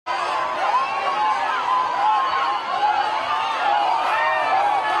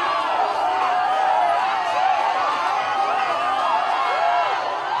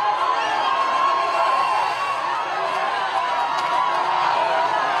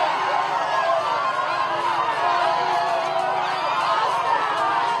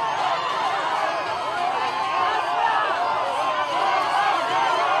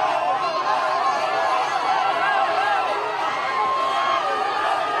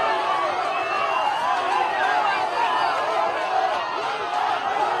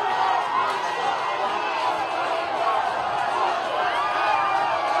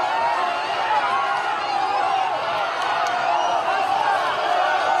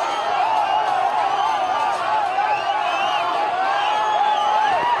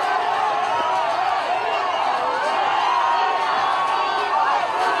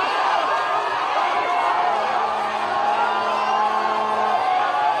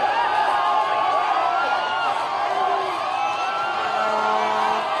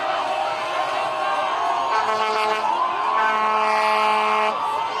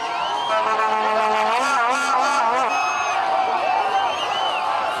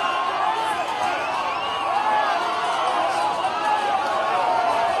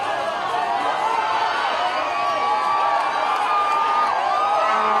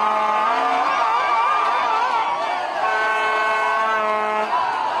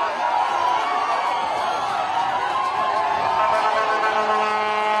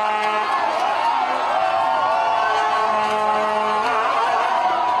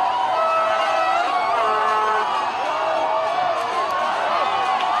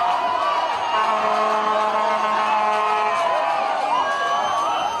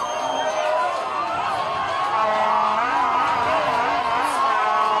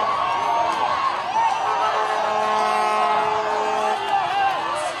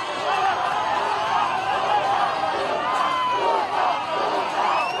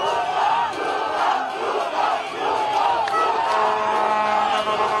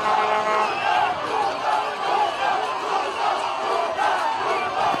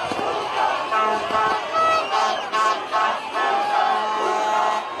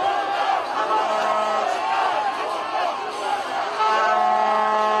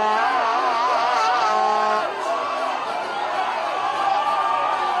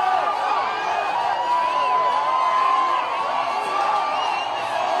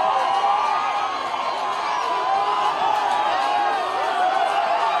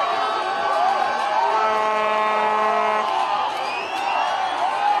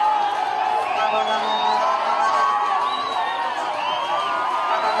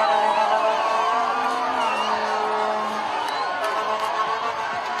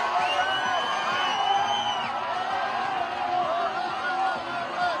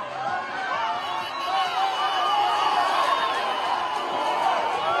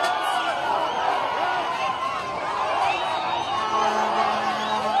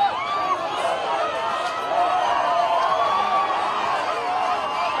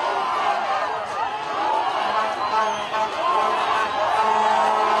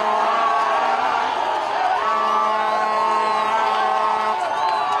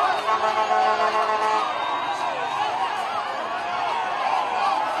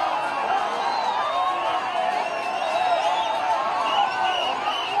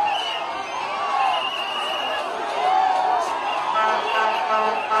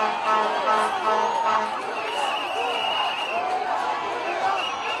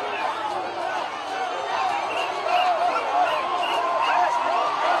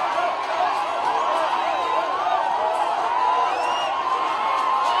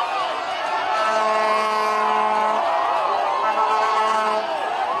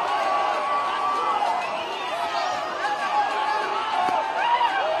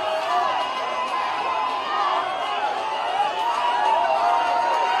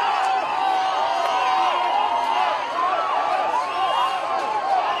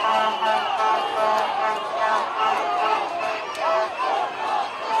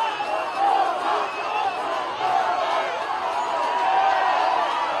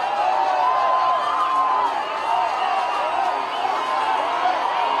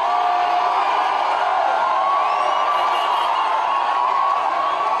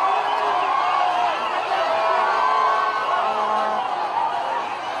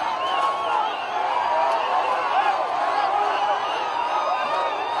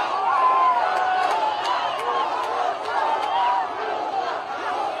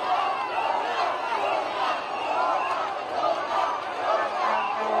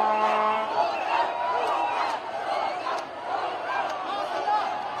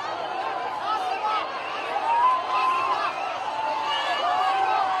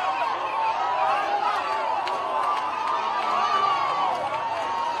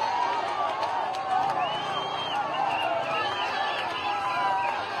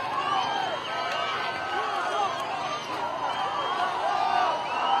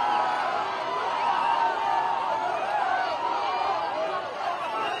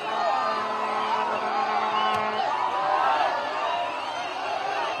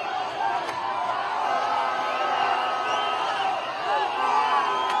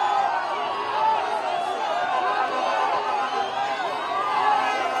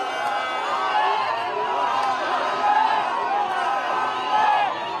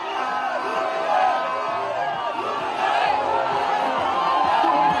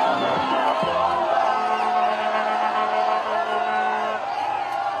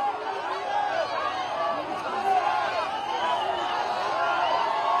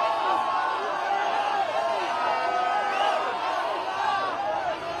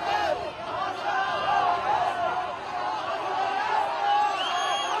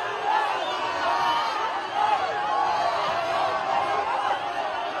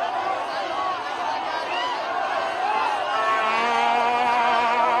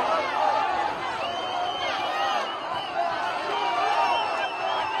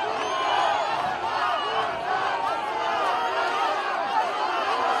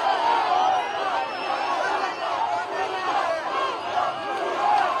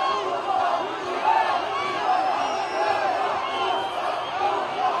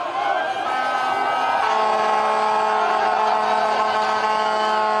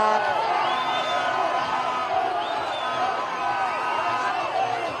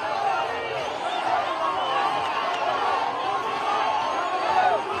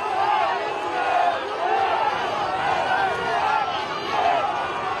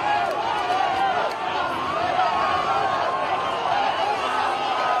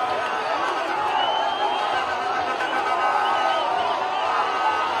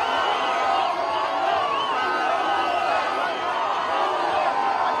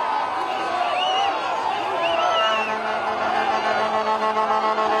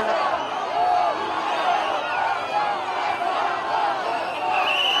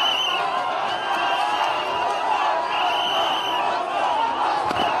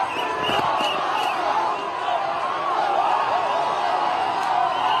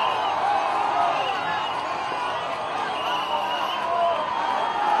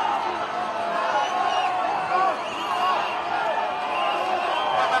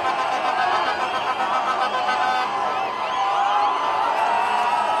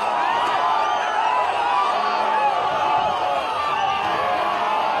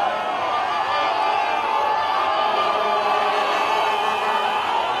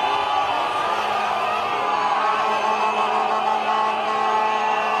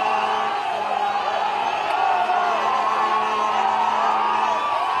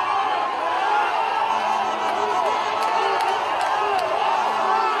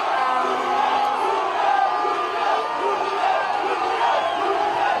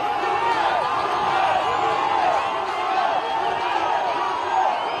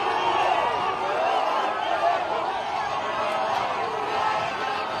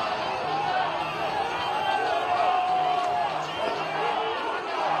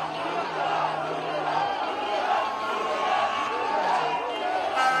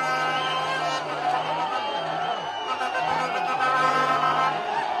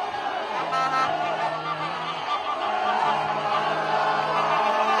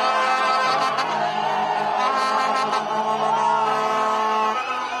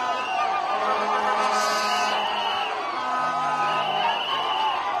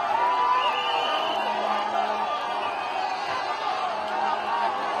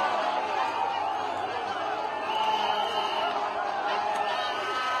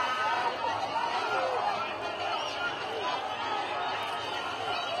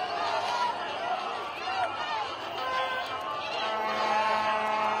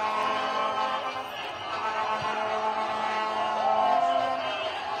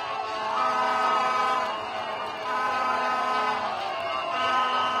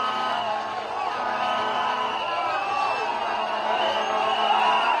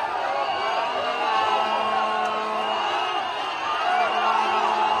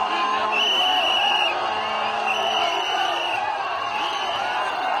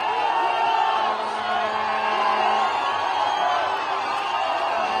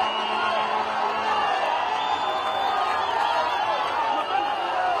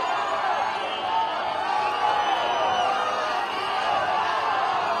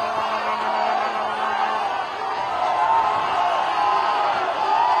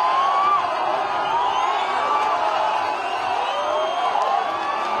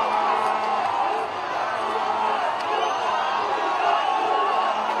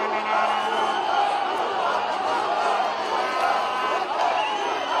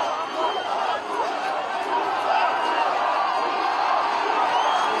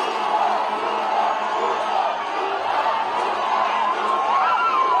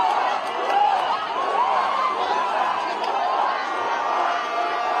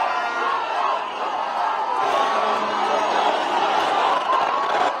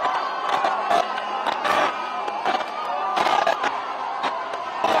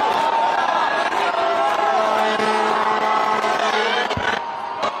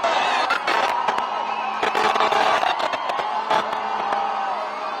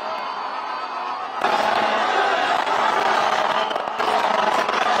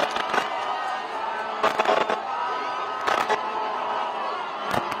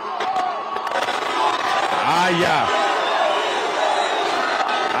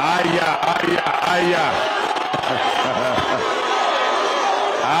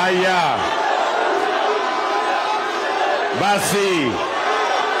Aya. Basi.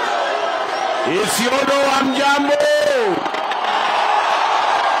 Isiolo hamjambo.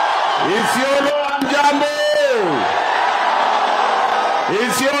 Isiolo hamjambo.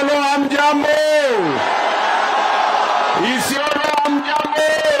 Isiolo hamjambo. Isiolo hamjambo.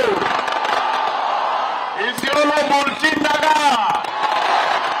 Isiolo bultindaga.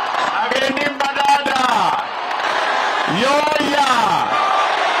 Ageni badada. Yoya.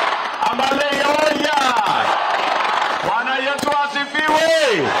 Amale yoya. Bwana Yesu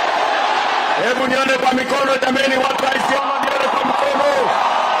asifiwe. Hebu nione kwa mikono jameni, watu wa Isiolo nione kwa mikono.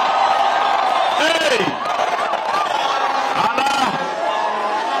 Hey! Ala!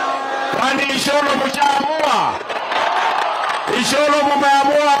 Kwani Isiolo mshaamua? Isiolo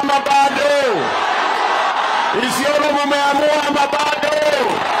mumeamua ama bado? Isiolo mumeamua ama bado?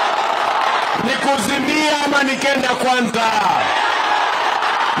 Ni kuzimia ama ni Kenya kwanza?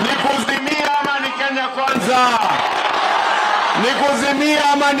 Ni kuzimia ama ni Kenya kwanza? Ni kuzimia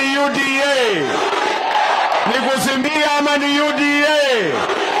ama ni UDA? Ni kuzimia ama ni UDA?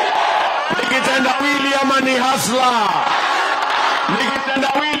 Ni kitendawili ama ni hasla? Ni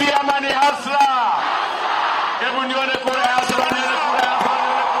kitendawili ama ni hasla? Hebu nione kule hasla, nione kule hasla,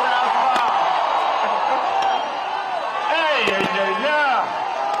 nione kule hasla. Yeah.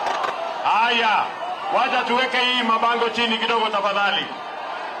 Haya, wacha tuweke hii mabango chini kidogo tafadhali.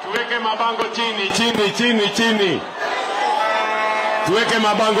 Tuweke mabango chini. Tuweke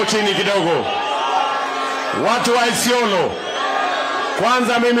mabango chini kidogo. Watu wa Isiolo,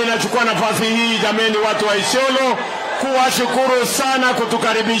 kwanza mimi nachukua nafasi hii jameni, watu wa Isiolo, kuwashukuru sana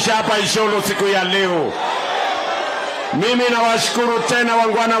kutukaribisha hapa Isiolo siku ya leo. Mimi nawashukuru tena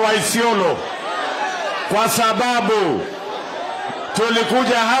wangwana wa Isiolo kwa sababu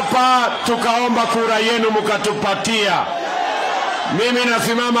tulikuja hapa tukaomba kura yenu mkatupatia. Mimi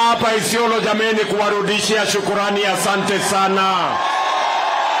nasimama hapa Isiolo jameni kuwarudishia shukurani, asante sana.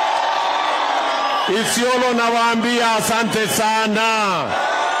 Isiolo nawaambia asante sana.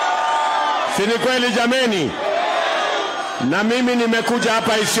 Si ni kweli jameni? Na mimi nimekuja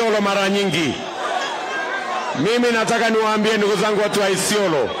hapa Isiolo mara nyingi. Mimi nataka niwaambie ndugu zangu watu wa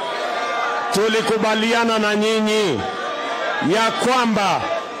Isiolo, tulikubaliana na nyinyi ya kwamba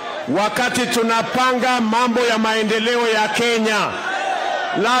wakati tunapanga mambo ya maendeleo ya Kenya,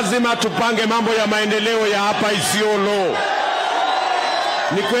 lazima tupange mambo ya maendeleo ya hapa Isiolo.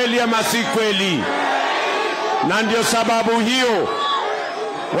 Ni kweli ama si kweli? Na ndio sababu hiyo,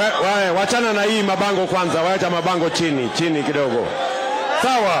 wachana na hii mabango kwanza, wacha mabango chini kidogo.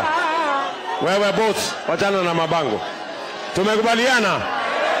 Sawa? Wewe boss, wachana na mabango. Tumekubaliana?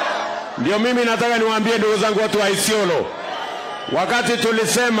 Ndio mimi nataka niwaambie ndugu zangu watu wa Isiolo, wakati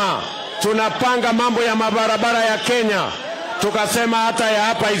tulisema tunapanga mambo ya mabarabara ya Kenya, tukasema hata ya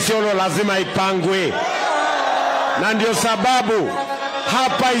hapa Isiolo lazima ipangwe. Na ndio sababu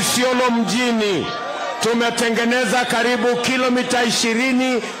hapa Isiolo mjini tumetengeneza karibu kilomita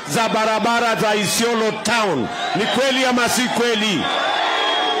 20 za barabara za Isiolo town. Ni kweli ama si kweli?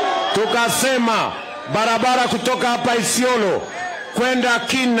 Tukasema barabara kutoka hapa Isiolo kwenda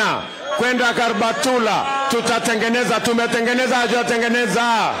Kina, kwenda Karbatula tutatengeneza. Tumetengeneza, hajatengeneza?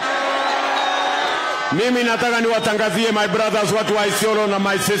 Mimi nataka niwatangazie my brothers, watu wa Isiolo na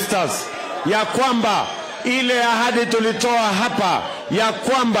my sisters, ya kwamba ile ahadi tulitoa hapa ya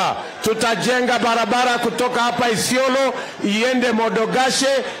kwamba tutajenga barabara kutoka hapa Isiolo iende Modogashe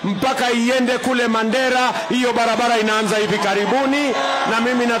mpaka iende kule Mandera. Hiyo barabara inaanza hivi karibuni, na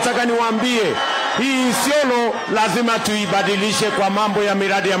mimi nataka niwaambie hii Isiolo lazima tuibadilishe kwa mambo ya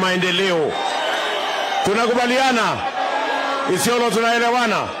miradi ya maendeleo. Tunakubaliana? Isiolo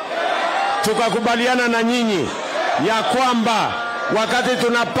tunaelewana? Tukakubaliana na nyinyi ya kwamba wakati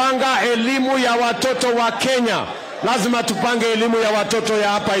tunapanga elimu ya watoto wa Kenya, lazima tupange elimu ya watoto ya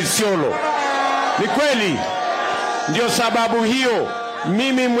hapa Isiolo. Ni kweli? Ndio sababu hiyo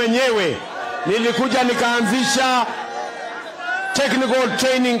mimi mwenyewe nilikuja nikaanzisha Technical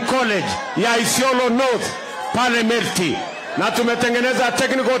Training College ya Isiolo North pale Merti, na tumetengeneza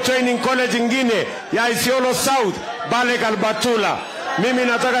Technical Training College ingine ya Isiolo South pale Kalbatula. Mimi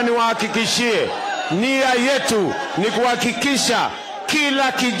nataka niwahakikishie, nia yetu ni kuhakikisha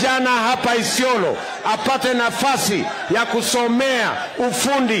kila kijana hapa Isiolo apate nafasi ya kusomea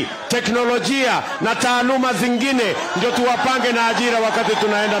ufundi, teknolojia na taaluma zingine, ndio tuwapange na ajira wakati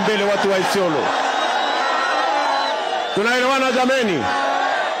tunaenda mbele. Watu wa Isiolo, tunaelewana jameni?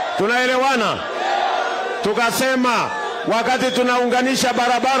 Tunaelewana? Tukasema wakati tunaunganisha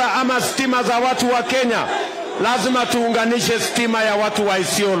barabara ama stima za watu wa Kenya, lazima tuunganishe stima ya watu wa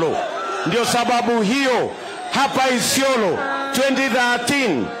Isiolo. Ndio sababu hiyo hapa Isiolo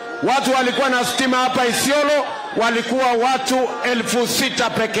 2013 watu walikuwa na stima hapa Isiolo walikuwa watu 6,000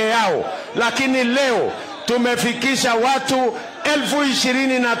 peke yao, lakini leo tumefikisha watu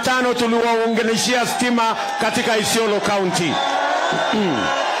 25,000 tuliwaunganishia stima katika Isiolo County.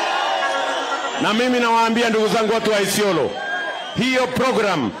 Na mimi nawaambia ndugu zangu watu wa Isiolo, hiyo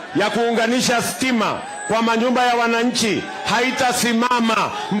program ya kuunganisha stima kwa manyumba ya wananchi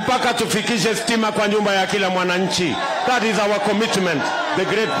haitasimama mpaka tufikishe stima kwa nyumba ya kila mwananchi. That is our commitment, the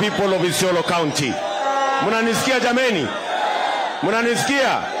great people of Isiolo County. Mnanisikia jameni?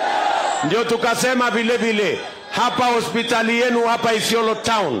 Mnanisikia? Ndio tukasema vile vile hapa hospitali yenu hapa Isiolo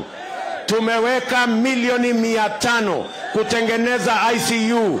Town tumeweka milioni 500 kutengeneza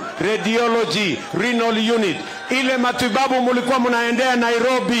ICU, radiology, renal unit. Ile matibabu mulikuwa mnaendea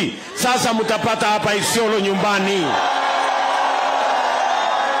Nairobi, sasa mtapata hapa Isiolo nyumbani.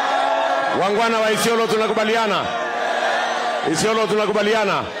 Wangwana wa Isiolo tunakubaliana? Isiolo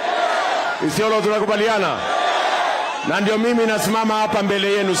tunakubaliana? Isiolo tunakubaliana? Na ndio mimi nasimama hapa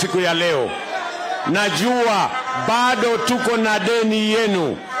mbele yenu siku ya leo. Najua bado tuko na deni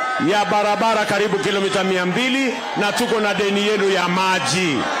yenu ya barabara karibu kilomita 200 na tuko na deni yenu ya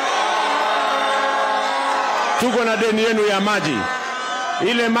maji. Tuko na deni yenu ya maji.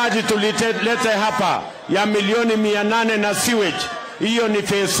 Ile maji tulilete hapa ya milioni 800 na sewage, hiyo ni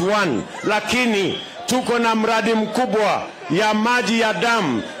phase 1, lakini tuko na mradi mkubwa ya maji ya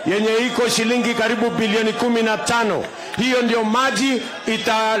damu yenye iko shilingi karibu bilioni 15. Hiyo ndio maji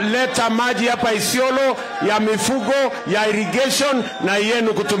italeta maji hapa Isiolo ya mifugo, ya irrigation na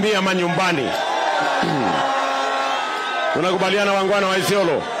yenu kutumia manyumbani. Tunakubaliana wangwana wa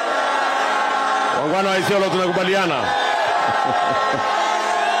Isiolo? Wangwana wa Isiolo tunakubaliana?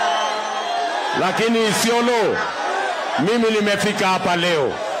 Lakini Isiolo, mimi nimefika hapa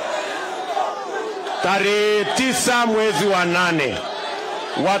leo tarehe 9 mwezi wa 8.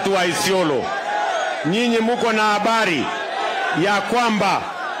 Watu wa Isiolo, nyinyi muko na habari ya kwamba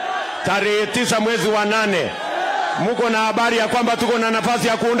tarehe 9 mwezi wa 8 muko na habari ya kwamba tuko na nafasi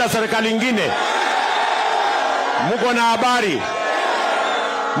ya kuunda serikali nyingine? Muko na habari?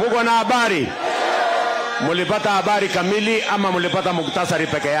 Muko na habari? Mulipata habari kamili ama mulipata muktasari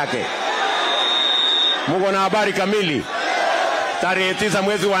peke yake? Muko na habari kamili? Tarehe 9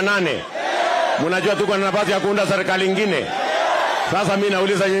 mwezi wa 8 mnajua tuko na nafasi ya kuunda serikali nyingine. Sasa mimi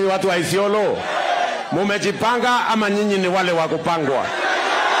nauliza nyinyi watu wa Isiolo, mumejipanga ama nyinyi ni wale wa kupangwa?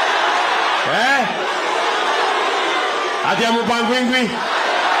 Ati amupangwingwi?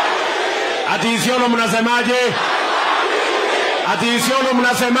 Ati Isiolo mnasemaje? Ati Isiolo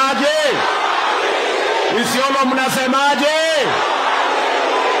mnasemaje? Isiolo mnasemaje?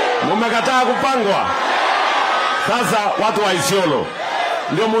 Mumekataa kupangwa. Sasa watu wa Isiolo,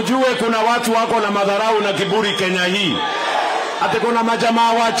 ndio mjue kuna watu wako na madharau na kiburi Kenya hii. Ati kuna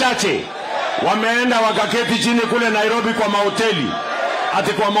majamaa wachache wameenda wakaketi chini kule Nairobi kwa mahoteli,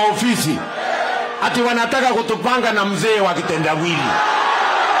 ati kwa maofisi, ati wanataka kutupanga na mzee wa kitendawili.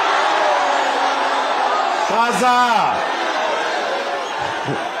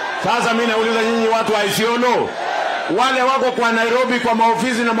 Sasa mimi nauliza nyinyi watu wa Isiolo, wale wako kwa Nairobi kwa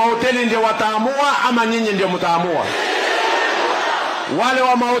maofisi na mahoteli ndio wataamua ama nyinyi ndio mtaamua? Wale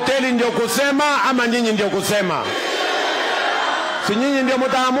wa mahoteli ndio kusema ama nyinyi ndio kusema? Si nyinyi ndio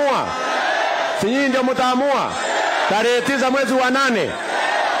mtaamua? Si nyinyi ndio mtaamua? Tarehe 9 mwezi wa 8.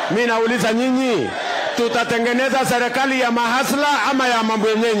 Mimi nauliza nyinyi, tutatengeneza serikali ya mahasla ama ya mambo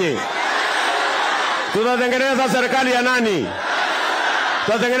yenyewe? Tutatengeneza serikali ya nani?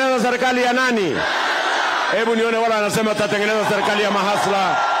 Tutatengeneza serikali ya nani? Hebu nione wala anasema tutatengeneza serikali ya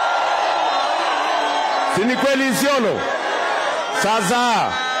mahasla. Si ni kweli Isiolo?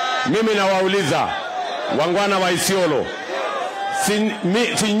 Sasa mimi nawauliza wangwana wa Isiolo,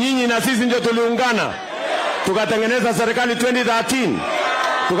 si nyinyi na sisi ndio tuliungana tukatengeneza serikali 2013,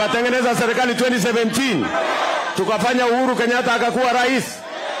 tukatengeneza serikali 2017, tukafanya Uhuru Kenyatta akakuwa rais?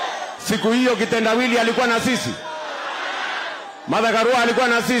 Siku hiyo kitendawili alikuwa na sisi, Martha Karua alikuwa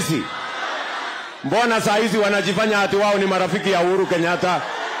na sisi. Mbona saa hizi wanajifanya hati wao ni marafiki ya Uhuru Kenyatta?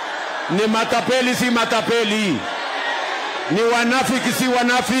 Ni matapeli si matapeli, ni wanafiki si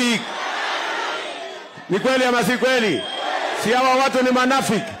wanafiki. Ni kweli ama si kweli? Si hawa watu ni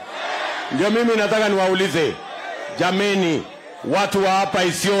manafiki? Ndio mimi nataka niwaulize, jameni watu wa hapa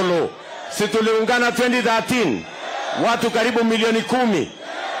Isiolo, si tuliungana 2013 watu karibu milioni 10,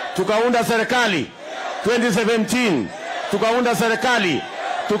 tukaunda serikali 2017, tukaunda serikali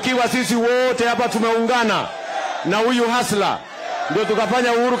tukiwa sisi wote hapa tumeungana na huyu hasla, ndio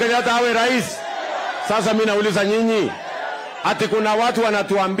tukafanya Uhuru Kenyatta awe rais. Sasa mimi nauliza nyinyi, ati kuna watu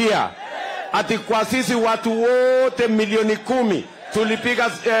wanatuambia ati kwa sisi watu wote milioni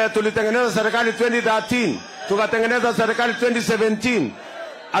 10 tulitengeneza serikali 2013, tukatengeneza serikali 2017.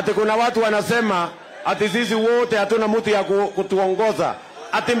 Ati kuna watu wanasema ati sisi wote hatuna mtu ya kutuongoza,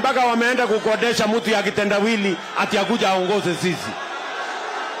 ati mpaka wameenda kukodesha mtu ya kitendawili ati akuja aongoze sisi.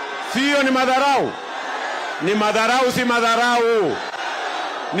 Sio? Ni madharau. Ni madharau, si madharau.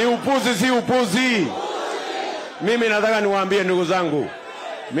 Ni upuzi, si upuzi. Mimi nataka niwaambie ndugu zangu,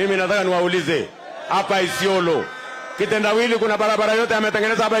 mimi nataka niwaulize hapa Isiolo, kitendawili kuna barabara yote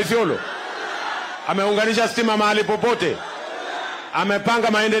ametengeneza hapa Isiolo? Ameunganisha stima mahali popote?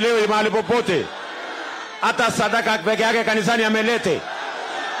 Amepanga maendeleo mahali popote? Hata sadaka peke yake kanisani amelete?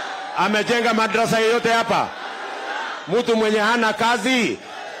 Amejenga madrasa yote hapa? Mtu mwenye hana kazi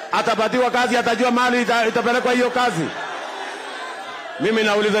atapatiwa kazi, atajua mahali itapelekwa hiyo kazi? Mimi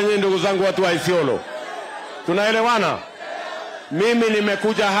nauliza nyinyi ndugu zangu, watu wa Isiolo, tunaelewana? Mimi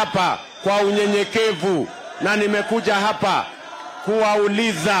nimekuja hapa kwa unyenyekevu na nimekuja hapa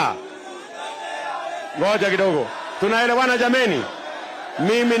kuwauliza. Ngoja kidogo. Tunaelewana jameni?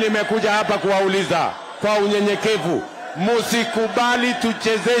 Mimi nimekuja hapa kuwauliza kwa unyenyekevu, musikubali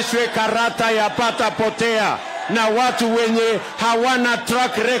tuchezeshwe karata ya pata potea na watu wenye hawana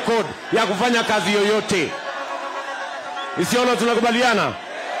track record ya kufanya kazi yoyote. Isiolo tunakubaliana?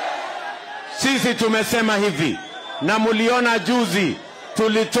 Sisi tumesema hivi, na muliona juzi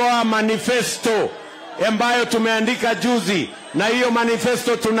tulitoa manifesto ambayo tumeandika juzi, na hiyo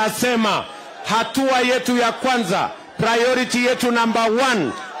manifesto tunasema hatua yetu ya kwanza, priority yetu number 1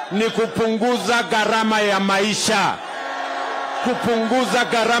 ni kupunguza gharama ya maisha, kupunguza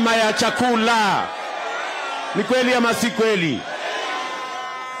gharama ya chakula. Ni kweli ama si kweli?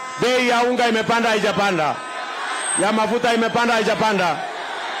 Bei ya unga imepanda haijapanda? Ya mafuta imepanda haijapanda?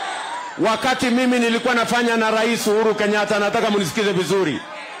 Wakati mimi nilikuwa nafanya na Rais Uhuru Kenyatta, nataka munisikize vizuri,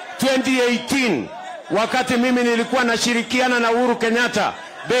 2018 wakati mimi nilikuwa nashirikiana na Uhuru Kenyatta,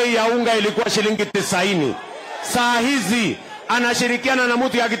 bei ya unga ilikuwa shilingi 90. Saa hizi anashirikiana na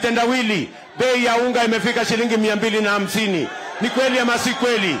mtu ya kitendawili, bei ya unga imefika shilingi 250. Ni kweli ama si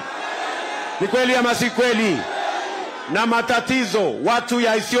kweli? Ni kweli ama si kweli? Na matatizo watu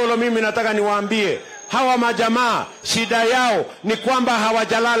ya Isiolo, mimi nataka niwaambie, hawa majamaa shida yao ni kwamba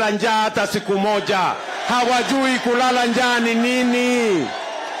hawajalala njaa hata siku moja. Hawajui kulala njaa ni nini.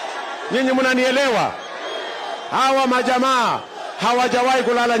 Nyinyi mnanielewa? Hawa majamaa hawajawahi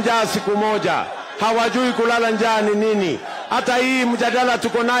kulala njaa siku moja. Hawajui kulala njaa ni nini. Hata hii mjadala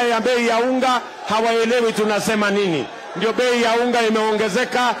tuko naye ya bei ya unga hawaelewi tunasema nini. Ndio bei ya unga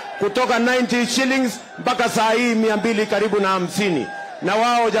imeongezeka kutoka 90 shillings mpaka saa hii 200 karibu na 50. Na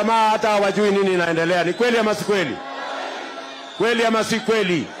wao jamaa hata hawajui nini inaendelea. Ni kweli ama si kweli? Kweli ama si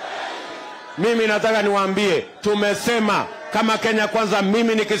kweli? Mimi nataka niwaambie, tumesema kama Kenya Kwanza,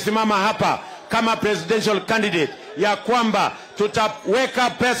 mimi nikisimama hapa kama presidential candidate, ya kwamba tutaweka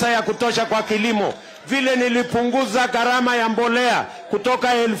pesa ya kutosha kwa kilimo. Vile nilipunguza gharama ya mbolea kutoka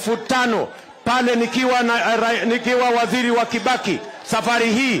 5,000 pale nikiwa waziri wa Kibaki,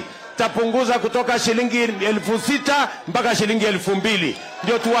 safari hii tapunguza kutoka shilingi 6,000 mpaka shilingi 2,000.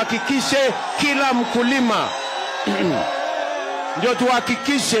 Ndio tuhakikishe kila mkulima ndio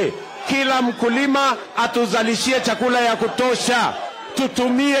tuhakikishe kila mkulima atuzalishie chakula ya kutosha.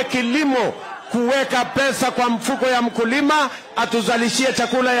 Tutumie kilimo kuweka pesa kwa mfuko ya mkulima, atuzalishie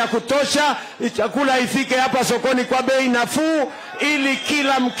chakula ya kutosha, chakula ifike hapa sokoni kwa bei nafuu, ili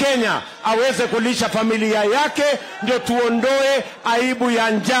kila Mkenya aweze kulisha familia yake. Ndio tuondoe aibu ya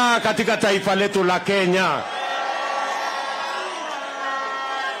njaa katika taifa letu la Kenya.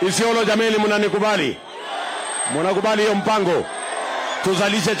 Isiolo jameni, mnanikubali? Mnakubali hiyo mpango?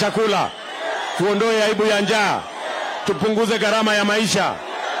 Tuzalishe chakula, tuondoe aibu ya njaa, tupunguze gharama ya maisha.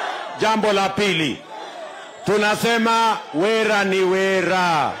 Jambo la pili, tunasema wera ni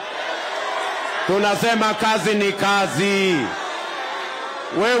wera. Tunasema kazi ni kazi.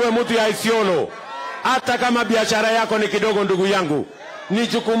 Wewe mtu ya Isiolo, hata kama biashara yako ni kidogo, ndugu yangu, ni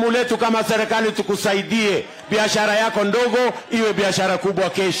jukumu letu kama serikali tukusaidie biashara yako ndogo iwe biashara kubwa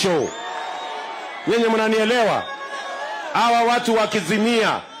kesho. Nyinyi mnanielewa? Hawa watu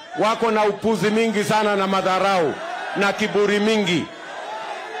wakizimia wako na upuzi mingi sana na madharau na kiburi mingi.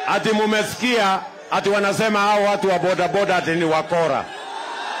 Ati mumesikia ati wanasema hao watu wa boda boda ati ni wakora.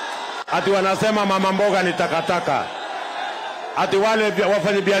 Ati wanasema mama mboga ni takataka. Ati wale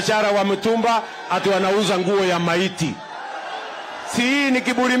wafanyabiashara wa mtumba ati wanauza nguo ya maiti. Si hii ni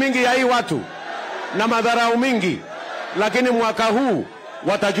kiburi mingi ya hii watu na madharau mingi? Lakini mwaka huu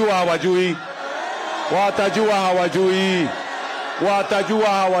watajua hawajui. Watajua hawajui. Watajua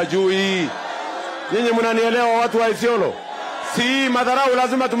hawajui. Nyinyi mnanielewa watu wa Isiolo? Si hii madharau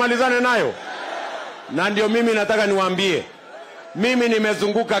lazima tumalizane nayo. Na ndio mimi nataka niwaambie, mimi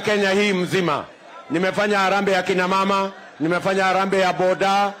nimezunguka Kenya hii mzima. Nimefanya harambee ya kina mama, nimefanya harambee ya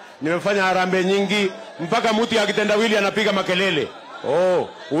boda, nimefanya harambee nyingi, mpaka mtu ya kitendawili anapiga makelele. Oh,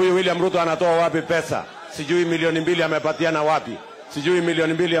 huyu William Ruto anatoa wapi pesa? Sijui milioni 2 amepatiana wapi? Sijui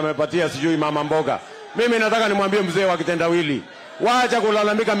milioni 2 amepatia sijui mama mboga. Mimi nataka nimwambie mzee wa kitendawili, waacha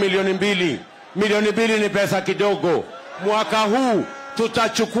kulalamika milioni 2. Milioni 2 ni pesa kidogo. Mwaka huu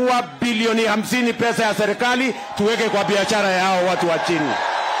tutachukua bilioni 50 pesa ya serikali tuweke kwa biashara ya hao watu wa chini.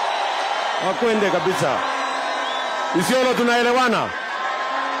 Wakwende kabisa. Isiolo tunaelewana?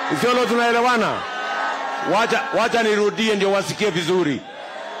 Isiolo tunaelewana? Wacha nirudie ndio wasikie vizuri.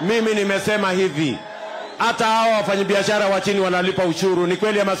 Mimi nimesema hivi, hata hao wafanyabiashara wa chini wanalipa ushuru. Ni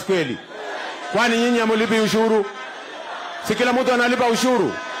kweli ama si kweli? Kwani nyinyi hamlipi ushuru? Si kila mtu analipa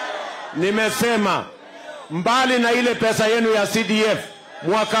ushuru? Nimesema mbali na ile pesa yenu ya CDF,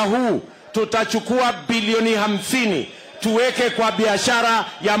 mwaka huu tutachukua bilioni 50 tuweke kwa biashara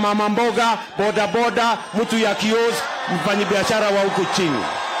ya mama mboga, boda boda, mtu ya kiosk, mfanyabiashara wa huku chini.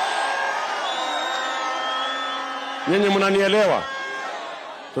 Nyinyi mnanielewa?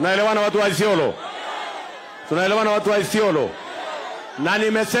 Tunaelewana watu wa Isiolo? Tunaelewana watu wa Isiolo? Na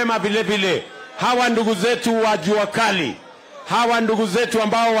nimesema vile vile, hawa ndugu zetu wa jua kali, hawa ndugu zetu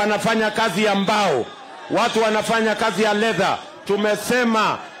ambao wanafanya kazi ya mbao, watu wanafanya kazi ya leather,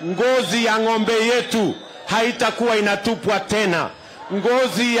 tumesema ngozi ya ng'ombe yetu haitakuwa inatupwa tena.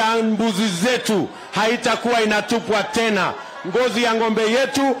 Ngozi ya mbuzi zetu haitakuwa inatupwa tena. Ngozi ya ng'ombe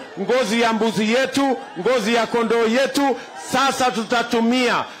yetu, ngozi ya mbuzi yetu, ngozi ya kondoo yetu sasa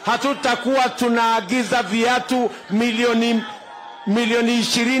tutatumia. Hatutakuwa tunaagiza viatu milioni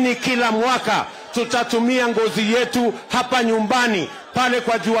 20 kila mwaka. Tutatumia ngozi yetu hapa nyumbani pale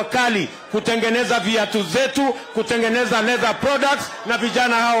kwa jua kali kutengeneza viatu zetu, kutengeneza leather products, na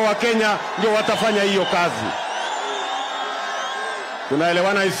vijana hao wa Kenya ndio watafanya hiyo kazi.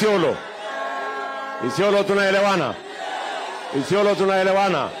 Tunaelewana Isiolo? Isiolo tunaelewana? Isiolo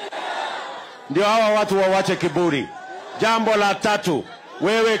tunaelewana? Ndio hawa watu wawache kiburi. Jambo la tatu,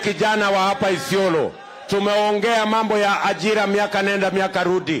 wewe kijana wa hapa Isiolo, tumeongea mambo ya ajira miaka nenda miaka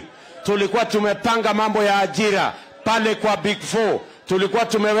rudi. Tulikuwa tumepanga mambo ya ajira pale kwa Big 4. Tulikuwa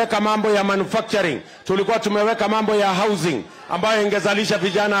tumeweka mambo ya manufacturing. Tulikuwa tumeweka mambo ya housing ambayo ingezalisha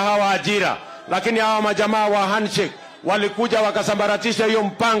vijana hawa ajira. Lakini hawa majamaa wa handshake walikuja wakasambaratisha hiyo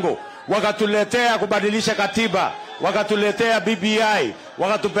mpango. Wakatuletea kubadilisha katiba, wakatuletea BBI,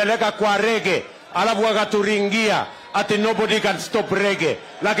 wakatupeleka kwa rege, alafu wakaturingia ati nobody can stop rege.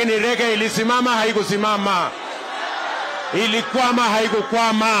 Lakini rege ilisimama haikusimama, ilikwama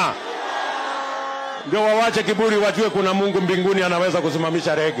haikukwama. Ndio wawache kiburi, wajue kuna Mungu mbinguni anaweza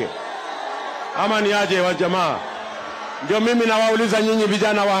kusimamisha rege. Ama ni aje wa jamaa? Ndio mimi nawauliza nyinyi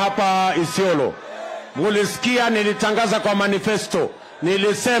vijana wa hapa Isiolo. Mulisikia nilitangaza kwa manifesto,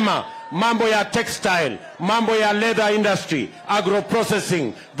 nilisema mambo ya textile, mambo ya leather industry, agro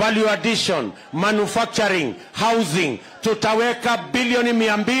processing, value addition, manufacturing, housing, tutaweka bilioni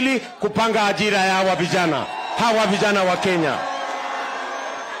 200 kupanga ajira ya hawa vijana wa Kenya.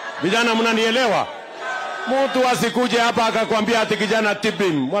 Vijana mnanielewa? Mtu asikuje hapa akakwambia ati kijana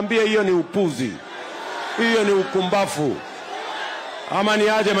tibim, mwambie hiyo ni upuzi, hiyo ni ukumbafu. Ama ni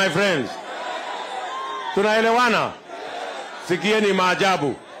aje my friends? Tunaelewana? Sikieni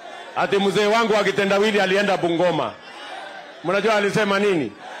maajabu. Ati mzee wangu wa kitendawili alienda Bungoma. Mnajua alisema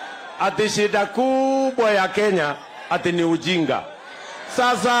nini? Ati shida kubwa ya Kenya ati ni ujinga.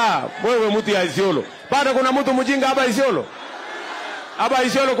 Sasa wewe mtu ya Isiolo, bado kuna mtu mjinga hapa Isiolo? Hapa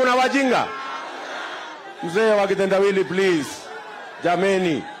Isiolo kuna wajinga? Mzee wa kitendawili please,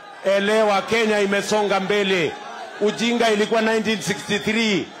 jameni, elewa Kenya imesonga mbele. Ujinga ilikuwa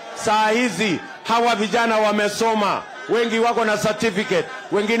 1963. Saa hizi hawa vijana wamesoma. Wengi wako na certificate,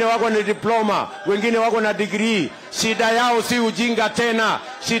 wengine wako na diploma, wengine wako na degree. Shida yao si ujinga tena,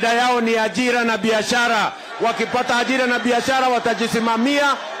 shida yao ni ajira na biashara. Wakipata ajira na biashara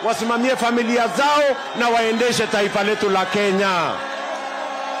watajisimamia, wasimamie familia zao na waendeshe taifa letu la Kenya.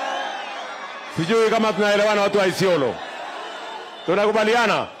 Sijui kama tunaelewana watu wa Isiolo.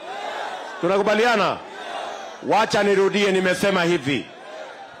 Tunakubaliana? Tunakubaliana? Wacha nirudie, nimesema hivi.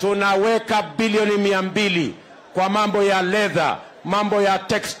 Tunaweka bilioni 200 kwa mambo ya leather, mambo ya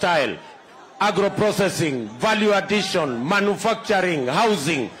textile, agro processing, value addition, manufacturing,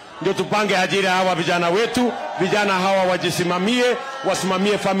 housing. Ndio tupange ajira hawa vijana wetu. Vijana hawa wajisimamie,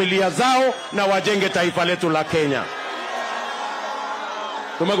 wasimamie familia zao na wajenge taifa letu la Kenya.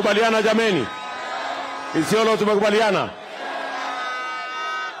 Tumekubaliana jameni? Isiolo tumekubaliana?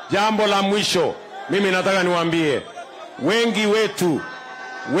 Jambo la mwisho, Mimi nataka niwaambie,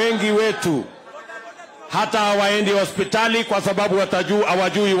 wengi wetu hata hawaendi hospitali kwa sababu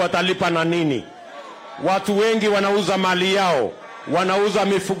hawajui watalipa na nini. Watu wengi wanauza mali yao, wanauza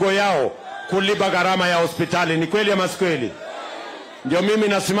mifugo yao kulipa gharama ya hospitali. Ni kweli ama si kweli? Ndio mimi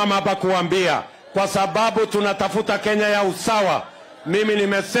nasimama hapa kuambia, kwa sababu tunatafuta Kenya ya usawa. Mimi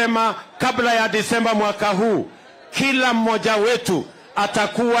nimesema kabla ya Disemba mwaka huu, kila mmoja wetu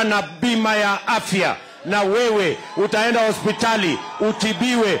atakuwa na bima ya afya, na wewe utaenda hospitali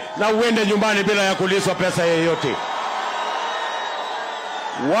utibiwe na uende nyumbani bila ya kulipwa pesa yoyote.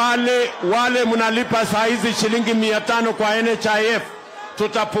 Wale mnalipa saa hizi shilingi 500 kwa NHIF,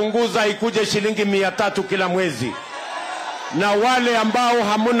 tutapunguza ikuje shilingi 300 kila mwezi. Na wale ambao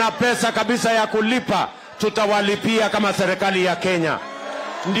hamuna pesa kabisa ya kulipa, tutawalipia kama serikali ya Kenya.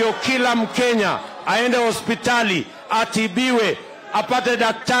 Ndio kila Mkenya aende hospitali, atibiwe, apate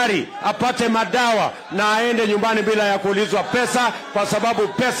daktari, apate madawa na aende nyumbani bila ya kuulizwa pesa, kwa sababu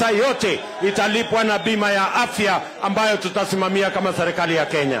pesa yote italipwa na bima ya afya ambayo tutasimamia kama serikali ya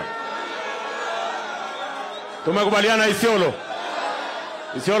Kenya. Tumekubaliana Isiolo?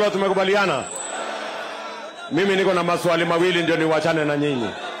 Isiolo tumekubaliana? Mimi niko na maswali mawili ndio niwachane na nyinyi.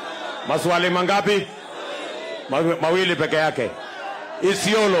 Maswali mangapi? Mawili peke yake.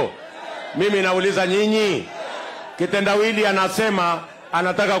 Isiolo, mimi nauliza nyinyi, kitendawili anasema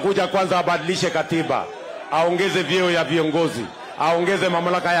anataka kuja kwanza abadilishe katiba, aongeze vyeo ya viongozi, aongeze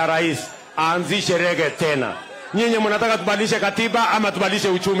mamlaka ya rais, aanzishe rege tena. Nyinyi mnataka tubadilishe katiba ama tubadilishe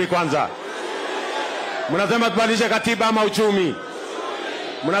uchumi kwanza? Mnasema tubadilishe katiba ama uchumi?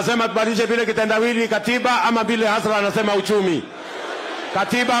 Mnasema tubadilishe vile kitendawili katiba ama vile Hasra anasema uchumi?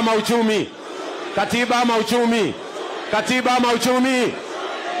 Katiba ama uchumi? Katiba ama uchumi? Katiba ama uchumi?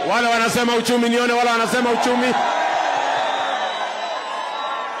 Wale wanasema uchumi nione, wale wanasema uchumi.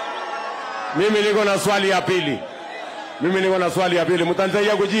 Mimi niko na swali ya pili.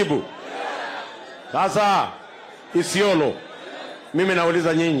 Mtanisaidia kujibu. Sasa Isiolo, mimi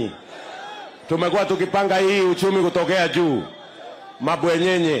nauliza nyinyi, tumekuwa tukipanga hii uchumi kutokea juu.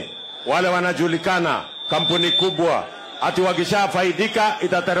 Mabwenyenye wale wanajulikana, kampuni kubwa, ati wakishafaidika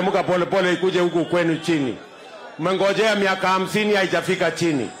itateremka polepole ikuje huku kwenu chini. Mmengojea miaka 50 haijafika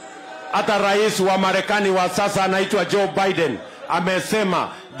chini. Hata rais wa Marekani wa sasa anaitwa Joe Biden amesema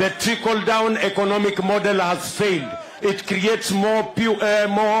the trickle down economic model has failed. It creates more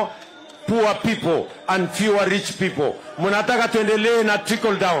poor people and fewer rich people. Mnataka tuendelee na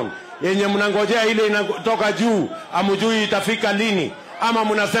trickle down yenye mnangojea ile inatoka juu, amujui itafika lini? Ama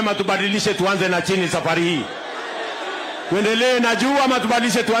mnasema tubadilishe tuanze na chini safari hii? Tuendelee na juu ama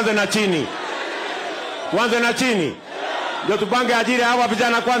tubadilishe tuanze na chini? Tuanze na chini. Ndio tupange ajira hawa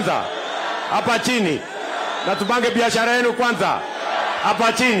vijana kwanza hapa chini, na tupange biashara yenu kwanza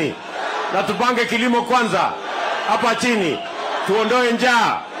hapa chini, na tupange kilimo kwanza hapa chini, tuondoe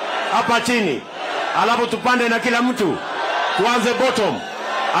njaa hapa chini, alafu tupande na kila mtu, tuanze bottom,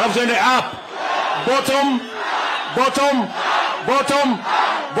 alafu tuende up. Bottom, bottom, bottom,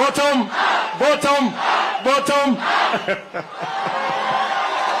 bottom, bottom, bottom.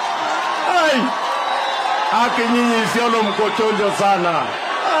 Ai, aki nyinyi Isiolo mko chonjo sana.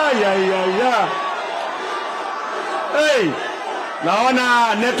 Ay, ay, ay, ay. Hey,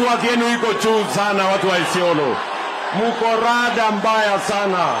 naona network yenu iko juu sana watu wa Isiolo. Mko rada mbaya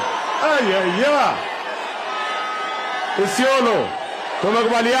sana. Ay, ay, ay. Isiolo,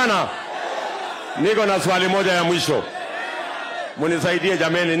 tumekubaliana? Niko na swali moja ya mwisho. Munisaidie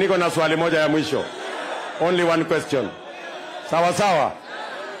jameni, niko na swali moja ya mwisho. Only one question. Sawa sawa.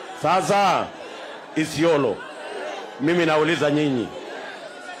 Sasa Isiolo, mimi nauliza nyinyi,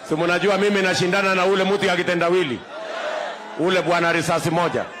 si mnajua mimi nashindana na ule mtu ya kitendawili, ule bwana risasi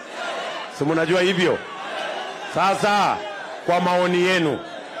moja, si mnajua hivyo? Sasa kwa maoni yenu,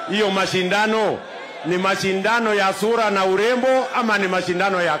 hiyo mashindano ni mashindano ya sura na urembo ama ni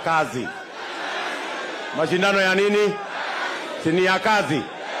mashindano ya kazi? Mashindano ya nini? Si ni ya kazi.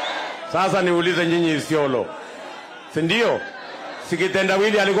 Sasa niulize nyinyi Isiolo, si ndio? Si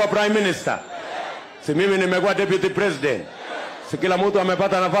kitendawili alikuwa prime minister? Si mimi nimekuwa deputy president? Si kila mtu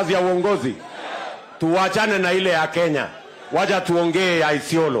amepata nafasi ya uongozi? Tuwachane na ile ya Kenya, wacha tuongee ya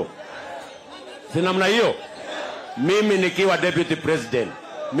Isiolo. Si namna hiyo? Mimi nikiwa deputy president,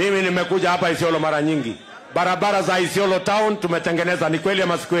 mimi nimekuja hapa Isiolo mara nyingi. Barabara za Isiolo town tumetengeneza, ni kweli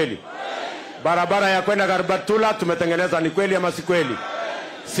ama si kweli? Barabara ya kwenda Garbatula tumetengeneza, ni kweli ama si kweli?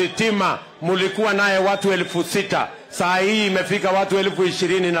 Sitima mulikuwa naye watu 6,000, saa hii imefika watu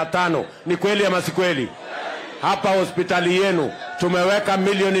 25,000, ni kweli ama si kweli? Hapa hospitali yenu tumeweka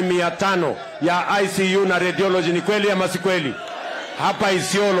milioni 500 ya ICU na radiology, ni kweli ama si kweli? hapa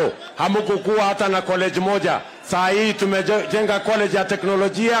Isiolo hamkukuwa hata na college moja. Saa hii tumejenga college ya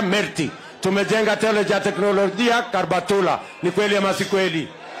teknolojia Merti, tumejenga college ya teknolojia Karbatula. Ni kweli ama si kweli?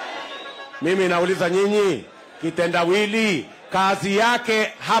 Mimi nauliza nyinyi, kitendawili kazi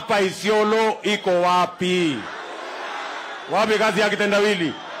yake hapa Isiolo iko wapi? Wapi kazi ya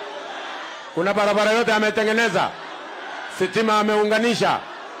kitendawili? Kuna barabara yote ametengeneza, sitima ameunganisha,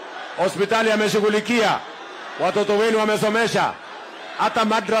 hospitali ameshughulikia, watoto wenu wamesomesha, hata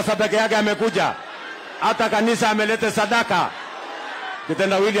madrasa peke yake amekuja, hata kanisa amelete sadaka.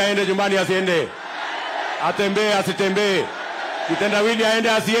 Kitendawili aende nyumbani asiende? Atembee asitembee? Kitendawili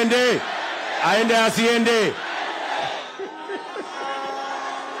aende asiende? Aende asiende?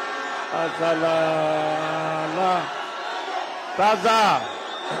 Asalala. Sasa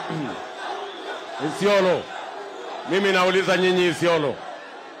Isiolo, mimi nauliza nyinyi Isiolo,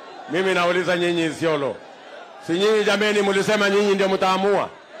 mimi nauliza nyinyi Isiolo, si nyinyi jameni mulisema nyinyi ndio mtaamua?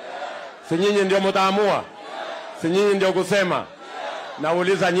 Si nyinyi ndio mtaamua? Si nyinyi ndio kusema?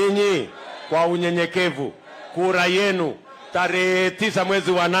 Nauliza nyinyi kwa unyenyekevu, kura yenu tarehe 9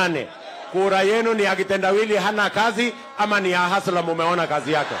 mwezi wa 8, kura yenu ni ya kitendawili hana kazi ama ni ya hasla mumeona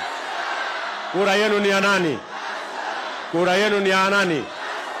kazi yake? Kura yenu ni ya nani? Kura yenu ni ya nani?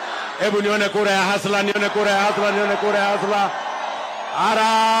 Hebu nione kura ya hasla, nione kura ya hasla, nione kura ya hasla.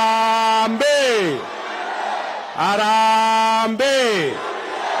 Harambee! Harambee!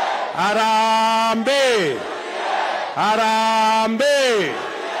 Harambee! Harambee!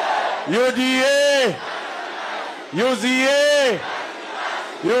 UDA! UZA!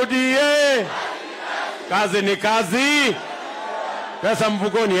 UDA! Kazi ni kazi. Pesa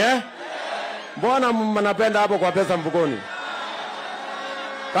mfukoni Mbona mnapenda hapo kwa pesa mfukoni?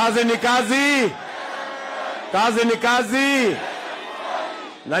 Kazi ni kazi. Kazi ni kazi.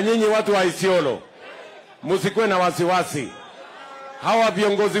 Na nyinyi watu wa Isiolo, msikuwe na wasiwasi. Hawa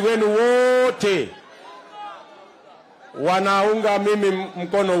viongozi wenu wote wanaunga mimi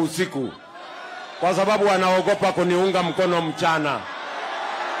mkono usiku, kwa sababu wanaogopa kuniunga mkono mchana.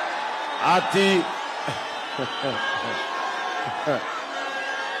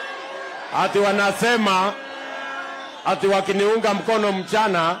 Ati wanasema ati wakiniunga mkono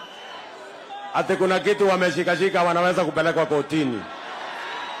mchana ati kuna kitu wameshikashika wanaweza kupelekwa kotini.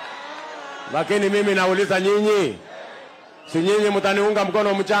 Lakini mimi nauliza nyinyi, si nyinyi mtaniunga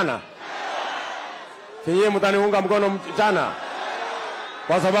mkono mchana? Si nyinyi mtaniunga mkono mchana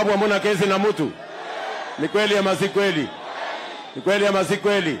kwa sababu hamuna kesi na mtu? Ni kweli ama si kweli? Ni kweli ama si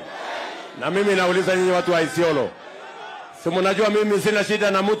kweli? Na mimi nauliza nyinyi watu wa Isiolo, si mnajua mimi sina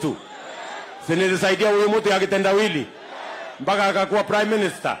shida na mtu? Si nilisaidia huyu mtu ya kitendawili mpaka akakuwa prime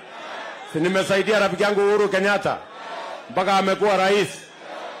minister? Si nimesaidia rafiki yangu Uhuru Kenyatta mpaka amekuwa rais?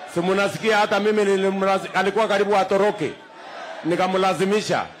 Si mnasikia hata mimi alikuwa karibu atoroke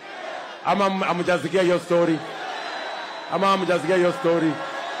nikamlazimisha? Ama hamjasikia hiyo story? Ama hamjasikia hiyo story?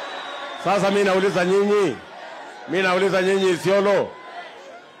 Sasa mimi nauliza nyinyi, mimi nauliza nyinyi Isiolo,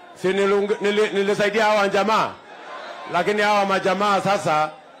 si nilisaidia hawa jamaa, lakini hawa majamaa sasa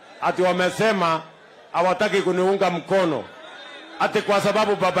ati wamesema hawataki kuniunga mkono ati kwa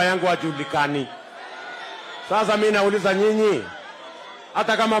sababu baba yangu hajulikani. Sasa mimi nauliza nyinyi,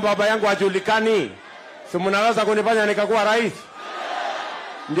 hata kama baba yangu hajulikani, si mnaweza kunifanya nikakuwa rais?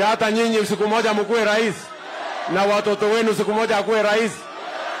 Ndio hata nyinyi siku moja mkuwe rais na watoto wenu siku moja akuwe rais,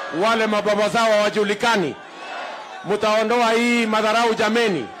 wale mababa zao hawajulikani. Mtaondoa hii madharau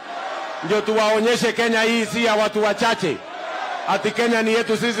jameni, ndio tuwaonyeshe Kenya hii si ya watu wachache, ati Kenya ni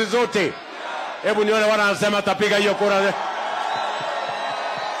yetu sisi zote. Hebu nione wanasema tapiga hiyo kura.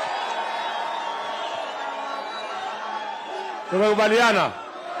 Tumekubaliana?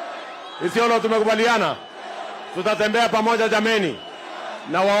 Isiolo tumekubaliana? Tutatembea pamoja jameni.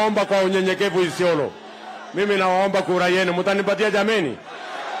 Na waomba kwa unyenyekevu Isiolo, mimi nawaomba kura yenu, mtanipatia jameni,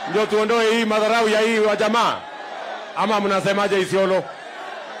 ndio tuondoe hii madharau ya hii wa jamaa. Ama mnasemaje Isiolo?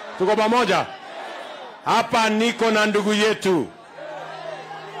 Tuko pamoja? Hapa niko na ndugu yetu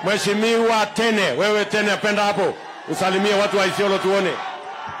Mheshimiwa Tene. Wewe Tene, penda hapo usalimie watu wa Isiolo tuone.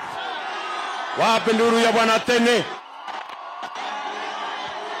 Wapi nduru ya bwana Tene?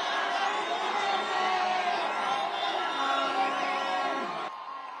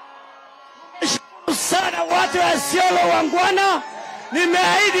 Sana watu wa Isiolo wangwana,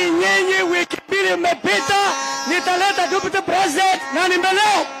 nimeahidi nyinyi wiki mbili imepita nitaleta deputy president na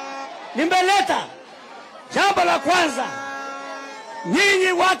nimeleta. Jambo la kwanza,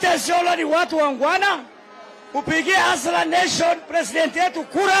 nyinyi watu wa Isiolo ni watu wangwana, mupigie Asla Nation president yetu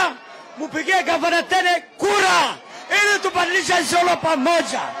kura, mupigie governor Tene kura, ili tubadilisha Isiolo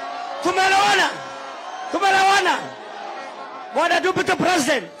pamoja. Tumeelewana? Tumeelewana? Bwana Deputy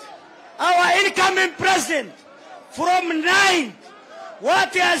President, our incoming president from 9,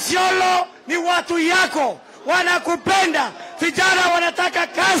 watu ya Isiolo ni watu yako, wanakupenda. Vijana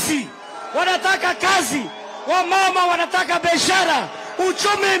wanataka kazi, wamama wanataka biashara.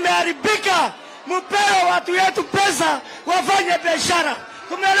 Uchumi imeharibika, mpeo watu yetu pesa wafanye biashara.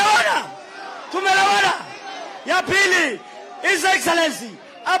 Tumeelewana. Ya pili, His Excellency,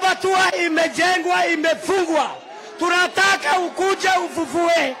 abatua imejengwa, imefungwa. Tunataka ukuja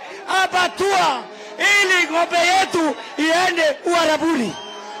ufufue abatua ili ng'ombe yetu iende Uarabuni.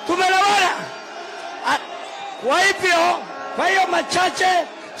 Tumeelewana? Kwa hiyo machache,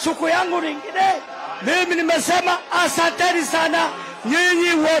 siku yangu nyingine, mimi nimesema asanteni sana nyinyi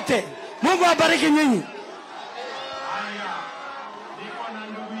wote. Mungu abariki nyinyi.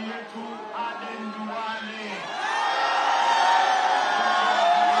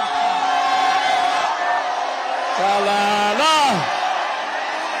 Salala.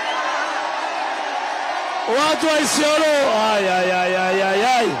 Watu wa Isiolo,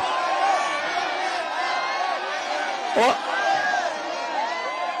 ay.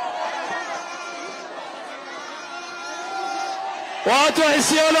 Watu wa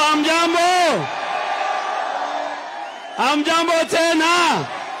Isiolo, hamjambo tena.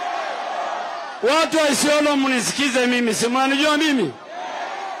 Watu wa Isiolo, mnisikize mimi, si mnanijua mimi?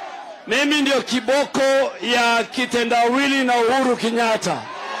 Mimi ndio kiboko ya kitendawili na Uhuru Kenyatta.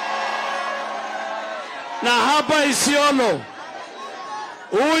 Na hapa Isiolo,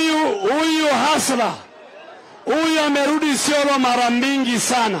 huyu hasla, huyu amerudi Isiolo mara mingi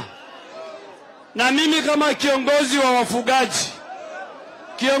sana. Na mimi kama kiongozi wa wafugaji,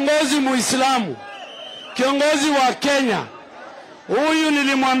 kiongozi Muislamu, kiongozi wa Kenya, huyu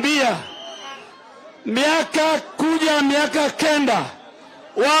nilimwambia miaka kenda,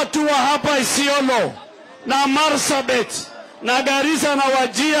 watu wa hapa Isiolo na Marsabit na Garissa na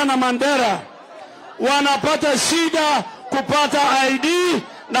Wajir na Mandera wanapata shida kupata ID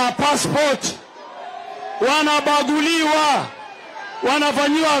na passport. Wanabaguliwa,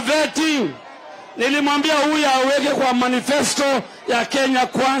 wanafanyiwa vetting. Nilimwambia huyu aweke kwa manifesto ya Kenya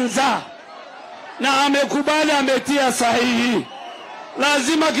Kwanza, na amekubali, ametia sahihi.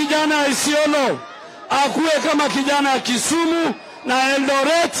 Lazima kijana wa Isiolo akuwe kama kijana ya Kisumu na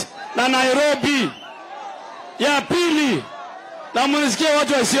Eldoret na Nairobi. Ya pili, na mnisikia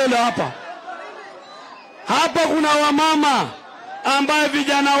watu wa Isiolo hapa kuna wamama ambaye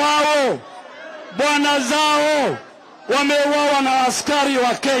vijana wao, bwana zao wameuawa na askari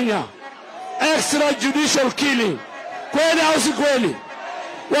wa Kenya. Extrajudicial killing. Kweli au si kweli?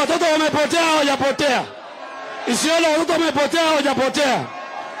 Watoto wamepotea, hawajapotea? Isiolo watoto wamepotea, hawajapotea?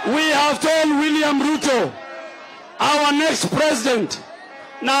 We have told William Ruto, our next president,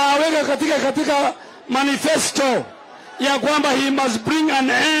 na aweka katika manifesto ya kwamba he must bring an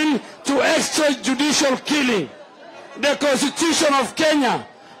end to extrajudicial killing. The Constitution of Kenya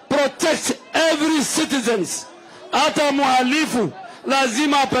protects every citizens. Hata muhalifu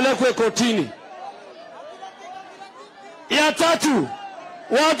lazima apelekwe kotini. Ya tatu,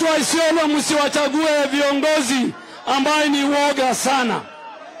 watu wa Isiolo msiwachague viongozi ambaye ni woga sana.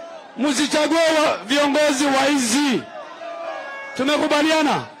 Msichague viongozi waizi.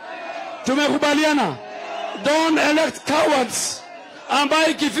 Tumekubaliana. Don't elect cowards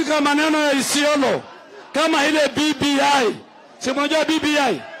ambaye ikifika maneno ya Isiolo kama ile BBI. Si mnajua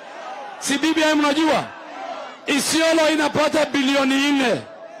BBI? Si BBI mnajua? Isiolo inapata bilioni 4.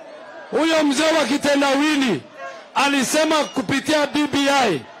 Huyo mzee wa kitendawili alisema kupitia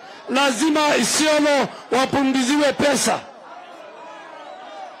BBI lazima Isiolo wapunguziwe pesa.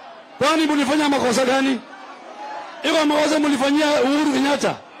 Kwani mlifanya makosa gani? Iko makosa mlifanyia Uhuru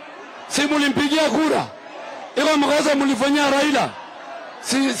Kenyatta? Si mlimpigia kura? Iko makosa mlifanyia Raila?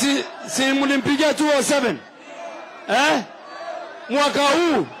 Si mlimpigia 207? Mwaka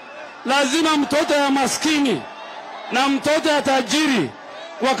huu lazima mtoto ya maskini na mtoto ya tajiri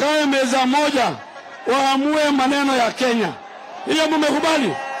wakae meza moja waamue maneno ya Kenya. Hiyo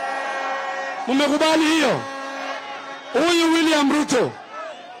mmekubali hiyo? Huyu William Ruto.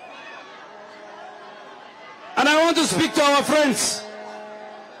 And I want to speak to our friends.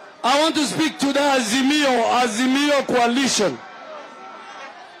 I want to speak to the Azimio coalition.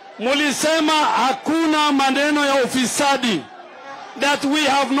 Mulisema hakuna maneno ya ufisadi. That we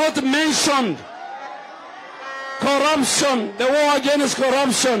have not mentioned corruption, the war against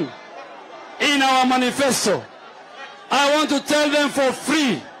corruption in our manifesto. I want to tell them for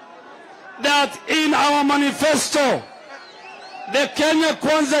free that in our manifesto, the Kenya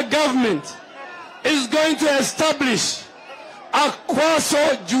Kwanza government is going to establish a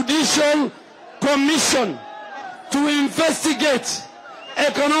quasi-judicial commission to investigate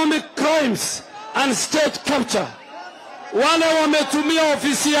economic crimes and state capture. Wale wametumia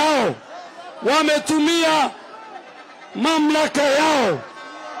ofisi yao, wametumia mamlaka yao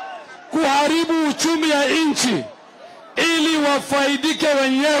kuharibu uchumi ya nchi ili wafaidike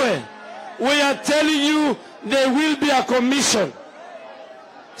wenyewe. We are telling you there will be a commission.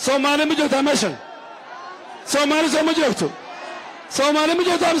 Somali mjota mission. Somali mjota. Somali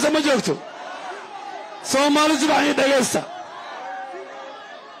mjota mjota. Somali zibahi dagesta.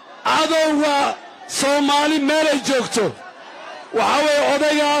 Adwa Somali mele jogto. Wahawe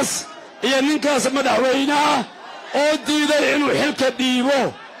odegas iyo ninkaas madaxweynaha oo diiday inuu xilka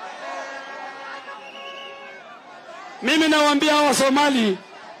dhiibo. Mimi nawaambia wa Somali,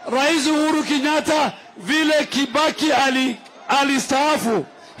 Rais Uhuru Kenyatta vile Kibaki alistaafu,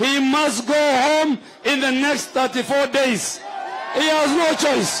 he must go home in the next 34 days. He has no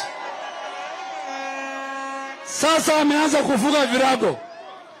choice. Sasa ameanza kufuga virago.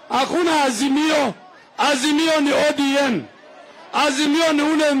 Hakuna azimio. Azimio ni ODM. Azimio ni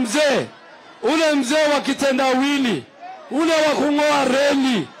ule mzee wa kitendawili, ule wa kungoa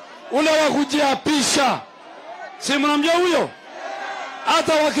reli, ule wa kujiapisha. Si mnamjua huyo?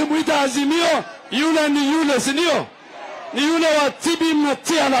 Hata wakimuita Azimio, yule ni yule, si ndio? Ni yule wa tibi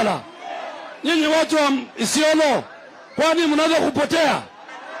mnatia lala. Nyinyi watu wa Isiolo, kwani mnaweza kupotea?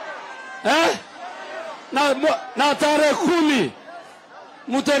 Na tarehe 10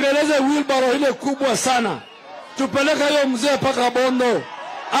 mtengeleze wheelbarrow ile kubwa sana. Tupeleka hiyo mzee paka Bondo.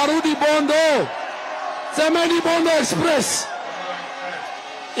 Arudi Bondo. Semeni Bondo Express.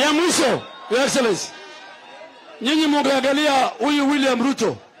 Ya mwisho, Your Excellency. Nyinyi mwangalia huyu William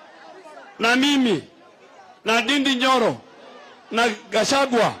Ruto na mimi na Dindi Nyoro na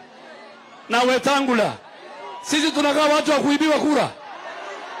Gashagwa na Wetangula. Sisi tunakaa watu wa kuibiwa kura.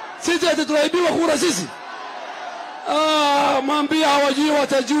 Sisi ati tunaibiwa kura sisi. Mwambie hawajui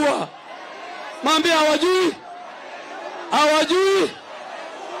watajua. Mwambie hawajui. Hawajui.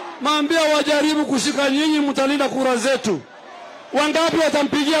 Mwambie wajaribu kushika, nyinyi mtalinda kura zetu. Wangapi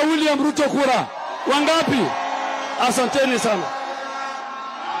watampigia William Ruto kura? Wangapi? Asanteni sana.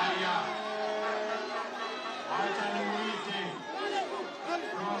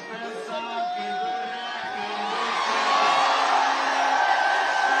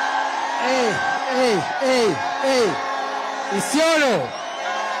 Isiolo.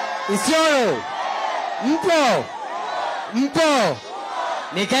 Mpo.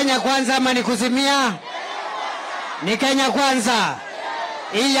 Ni Kenya kwanza ama ni kuzimia? Ni Kenya kwanza.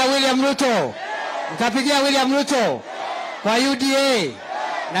 Hii ya William Ruto. Mtapigia William Ruto kwa UDA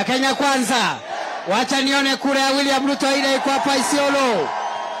na Kenya kwanza. Wacha nione kura ya William Ruto ile iko hapa Isiolo.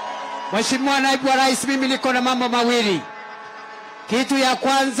 Mheshimiwa Naibu wa Rais, mimi niko na mambo mawili. Kitu ya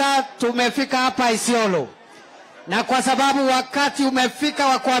kwanza, tumefika hapa Isiolo, na kwa sababu wakati umefika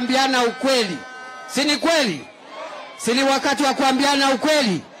wa kuambiana ukweli. Si ni kweli? Si ni wakati wa kuambiana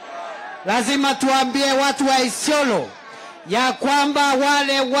ukweli? Lazima tuambie watu wa Isiolo ya kwamba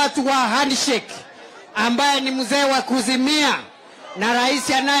wale watu wa handshake ambaye ni mzee wa kuzimia na rais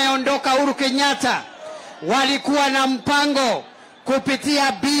anayeondoka Uhuru Kenyatta walikuwa na mpango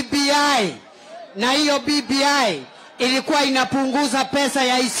kupitia BBI, na hiyo BBI ilikuwa inapunguza pesa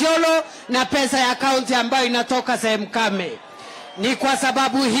ya Isiolo na pesa ya kaunti ambayo inatoka sehemu kame. Ni kwa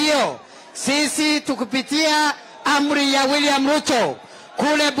sababu hiyo sisi tukupitia amri ya William Ruto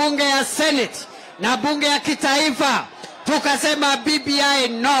kule bunge ya Senate na bunge ya kitaifa tukasema BBI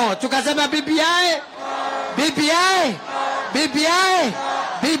no. Tukasema BBI.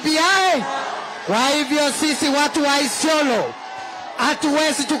 Kwa hivyo sisi watu wa Isiolo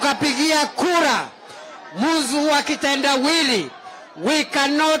hatuwezi tukapigia kura muzu wa kitendawili. We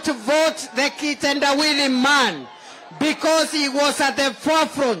cannot vote the kitendawili man because he was at the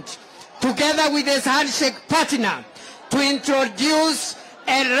forefront together with his handshake partner to introduce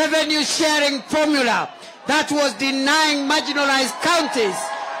a revenue sharing formula that was denying marginalized counties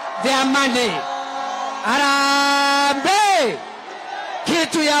their money. Arambe!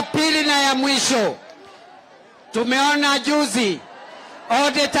 Kitu ya pili na ya mwisho, tumeona juzi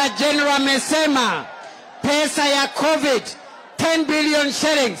Auditor General amesema pesa ya COVID 10 billion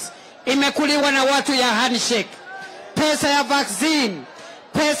shillings imekuliwa na watu ya handshake. Pesa ya vaccine,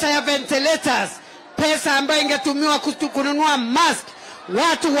 pesa ya ventilators, pesa ambayo ingetumiwa kununua mask,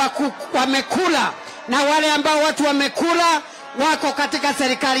 watu wamekula, na wale ambao watu wamekula wako katika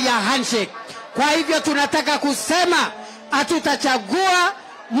serikali ya handshake. Kwa hivyo tunataka kusema hatutachagua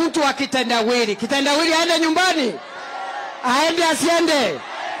mtu wa kitendawili. Kitendawili aende nyumbani. Aende asiende.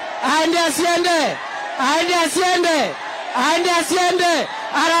 Aende asiende. Aende asiende. Aende asiende.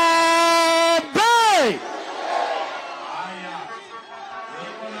 Arabe!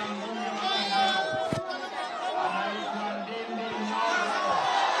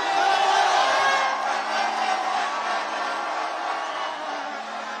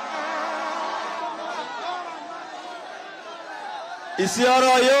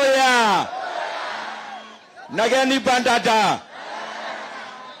 Isiolo yoya. Nageni bandada.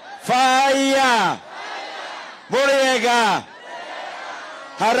 Fire. Muriega.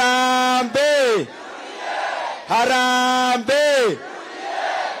 Harambe. Harambe.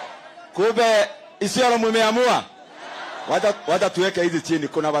 Kube Isiolo mumeamua. Wada tuweke hizi chini,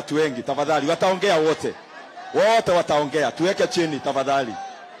 kuna watu wengi, tafadhali. Wataongea wote. Wote wataongea. Tuweke chini, tafadhali.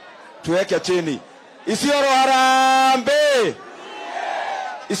 Tuweke chini. Isiolo harambe.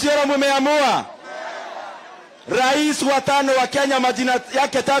 Isiolo mumeamua. Rais wa 5 wa Kenya majina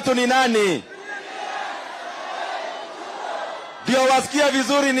yake 3 ni nani? Ndio wasikia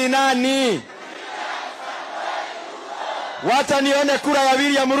vizuri ni nani? Wacha nione kura ya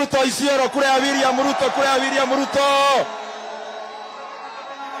William Ruto Isiolo, kura ya William Ruto, kura ya William Ruto.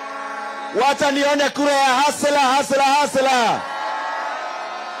 Wacha nione kura ya Hasela.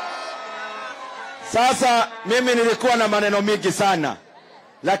 Sasa mimi nilikuwa na maneno mingi sana,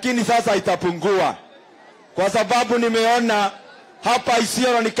 lakini sasa itapungua. Kwa sababu nimeona hapa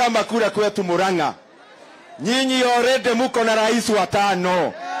Isiolo ni kama kura kwetu Murang'a. Nyinyi already muko na rais wa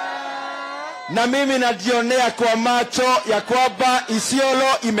 5. Na mimi najionea kwa macho ya kwamba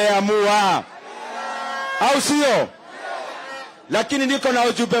Isiolo imeamua. Au sio? Lakini niko na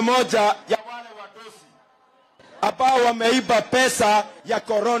ujumbe moja ya wale wadosi ambao wameiba pesa ya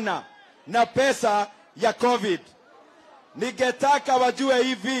corona na pesa ya COVID. Ningetaka wajue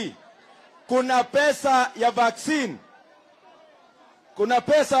hivi, kuna pesa ya vaccine. Kuna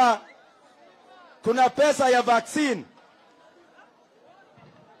pesa ya vaccine.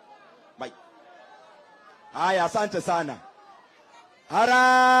 Haya, asante sana.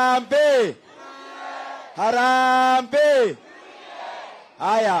 Harambe. Harambe.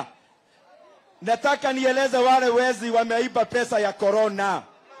 Haya. Nataka nieleze wale wezi wameiba pesa ya corona.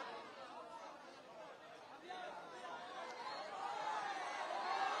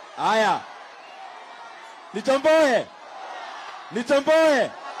 Haya. Nitomboe.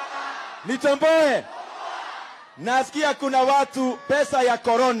 Nasikia kuna watu pesa ya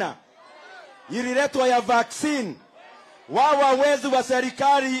corona ililetwa ya vaccine. Wawa wezi wa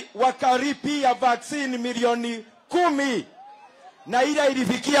serikali wakaripia vaccine milioni 10. Na ile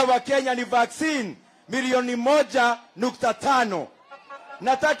ilifikia wa Kenya ni vaccine milioni 1.5.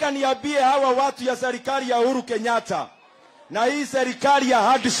 Nataka niambie hawa watu ya serikali ya Uhuru Kenyatta na hii serikali ya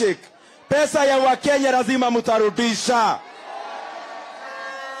handshake, pesa ya Wakenya lazima mutarudisha.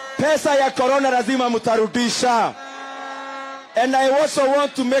 Pesa ya corona lazima mutarudisha. And I also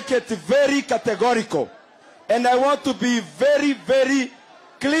want to make it very categorical. And I want to be very, very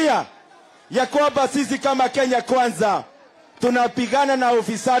clear. Ya kwamba sisi kama Kenya Kwanza tunapigana na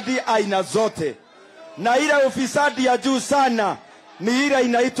ufisadi aina zote. Na ile ufisadi ya juu sana ni ile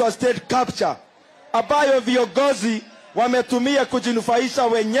inaitwa state capture, ambayo viongozi wametumia kujinufaisha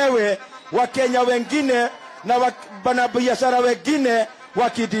wenyewe, Wakenya wengine na wanabiashara wengine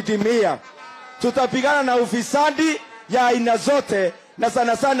wakididimia. Tutapigana na ufisadi ya aina zote, na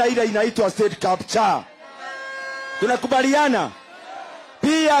sana sana ile inaitwa state capture. Tunakubaliana?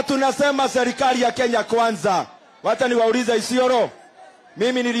 Pia tunasema serikali ya Kenya Kwanza. Wacha niwaulize Isiolo.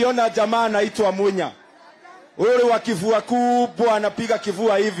 Mimi niliona jamaa anaitwa Munya. Ule wa kifua kubwa anapiga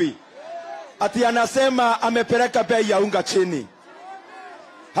kifua hivi. Ati anasema amepeleka bei ya unga chini.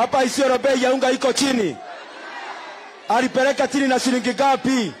 Hapa Isiolo bei ya unga iko chini. Alipeleka chini na shilingi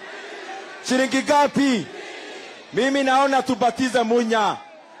ngapi? Shilingi ngapi? Mimi naona tubatize Munya.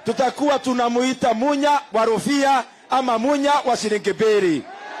 Tutakuwa tunamuita Munya wa Rufia ama Munya wa shilingi 2.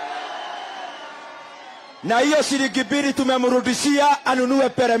 Na hiyo shilingi 2 tumemrudishia anunue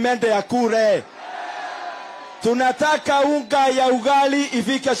peremende ya kule. Tunataka unga ya ugali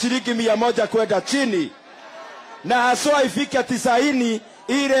ifike shilingi 100 kwenda chini. Na haswa ifike 90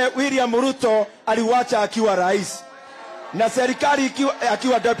 ile William Ruto aliwacha akiwa rais. Na serikali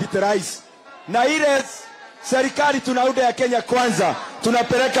akiwa deputy rais. Na ile serikali tunauda ya Kenya Kwanza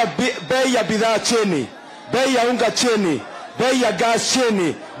tunapeleka bei ya bidhaa chini, bei ya unga chini, bei ya gas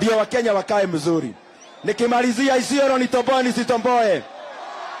chini, ndio Wakenya wakae mzuri. Nikimalizia Isiolo nitomboe nisitomboe.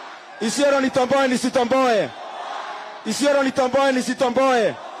 Isiolo nitomboe nisitomboe. Isiolo nitomboe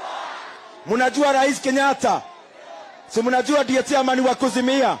nisitomboe. Mnajua Rais Kenyatta? Si mnajua ndiye chairman wa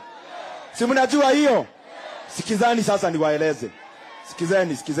kuzimia? Si mnajua hiyo? Sikizani sasa niwaeleze.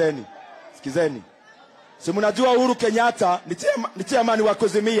 Sikizeni. Si mnajua Uhuru Kenyatta ni chairman wa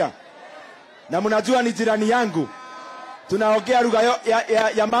kuzimia? Na mnajua ni jirani yangu. Tunaongea lugha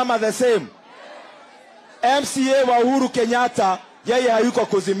ya mama the same. MCA wa Uhuru Kenyatta yeye hayuko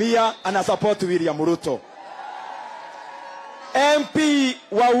kuzimia, ana support William Ruto. MP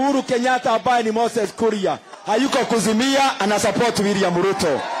wa Uhuru Kenyatta ambaye ni Moses Kuria hayuko kuzimia, ana support William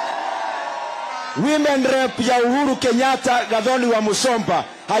Ruto. Women rep ya Uhuru Kenyatta Gathoni wa Musomba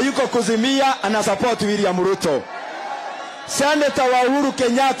hayuko kuzimia, ana support William Ruto. Senator wa Uhuru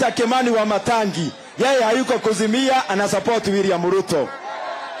Kenyatta Kimani wa Matangi, yeye hayuko kuzimia, ana support William Ruto.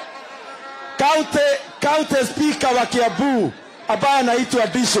 County speaker wa Kiambu ambaye anaitwa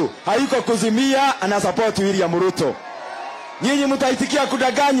Disho hayuko kuzimia, ana support William Ruto. Nyinyi mtaitikia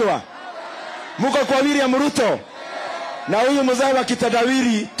kudanganywa? Muko kwa William Ruto. Na huyu mzee wa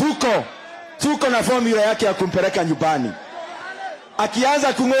kitadawiri tuko na formula yake ya kumpeleka nyumbani.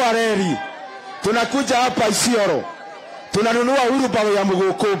 Akianza kungoa reli, tunakuja hapa Isiolo, tunanunua wheelbarrow ya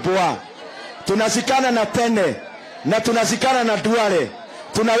mgukubwa, tunashikana na Tene na tunashikana na Duale,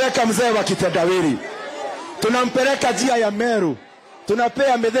 tunaweka mzee wa kitadawiri, tunampeleka njia ya Meru,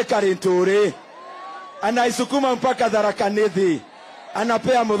 tunapea Mithika Rinturi, anaisukuma mpaka Tharaka Nithi,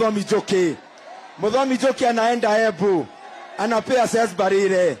 anapea Muthomi Njoki anaenda Embu, anapea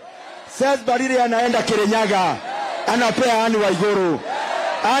Sesbarire anaenda Kirinyaga, anapea Ani Waiguru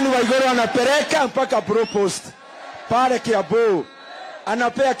anapeleka mpaka Provost pale Kiambu,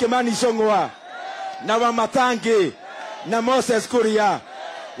 anapea Kimani Ichung'wah na Wamatangi na Moses Kuria,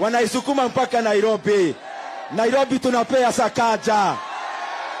 wanaisukuma mpaka Nairobi tunapea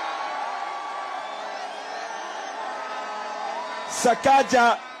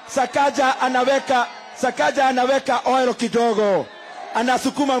Sakaja anaweka oil kidogo,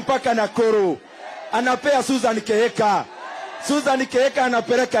 anasukuma mpaka Nakuru, anapea Susan Keheka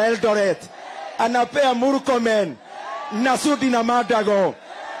anapeleka Eldoret, anapea Murkomen na Sudi na Madago,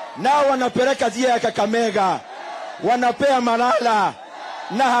 nao wanapeleka njia ya Kakamega, wanapea Malala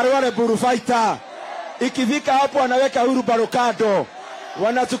na Harware Burufaita. Ikifika hapo anaweka Uhuru Barokado,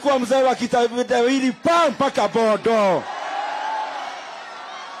 wanachukua mzee wa kitawili mpaka Bodo.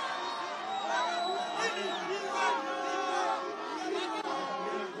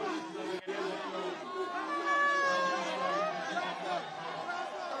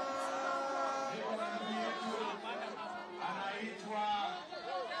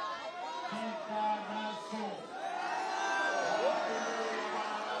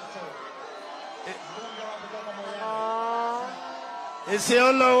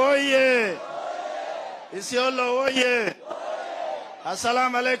 Isiolo oye.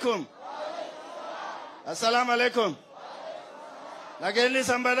 Assalamu alaikum. Nageni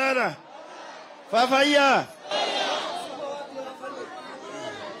Sambadara. Fafaya.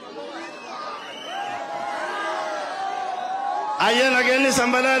 Aye nageni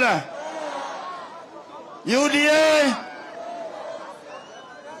Sambadara. UDA.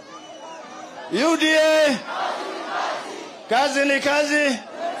 Kazi ni kazi.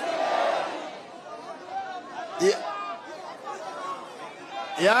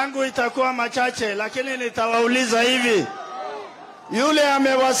 Yangu itakuwa machache, lakini nitawauliza hivi. Yule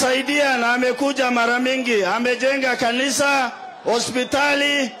amewasaidia na amekuja mara mingi, amejenga kanisa,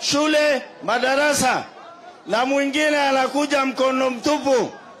 hospitali, shule, madarasa, na mwingine anakuja mkono mtupu,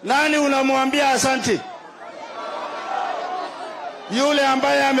 nani unamwambia asanti? Yule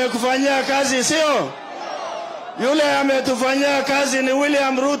ambaye amekufanyia kazi, sio? Yule ametufanyia kazi ni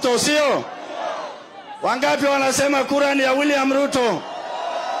William Ruto, sio? Wangapi wanasema kura ni ya William Ruto?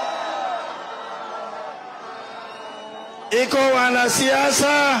 Iko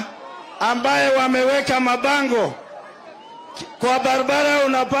wanasiasa ambaye wameweka mabango kwa barabara,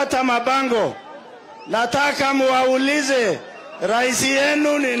 unapata mabango. Nataka muwaulize rais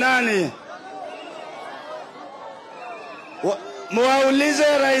yenu ni nani?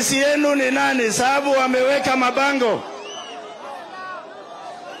 Muwaulize rais yenu ni nani, sababu wameweka mabango.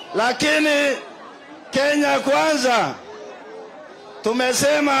 Lakini Kenya kwanza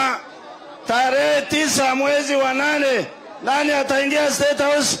tumesema tarehe 9 mwezi wa 8, nani ataingia State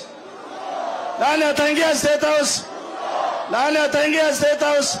House? Nani ataingia State House? Nani ataingia State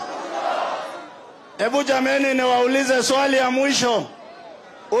House? Hebu jameni niwaulize swali ya mwisho.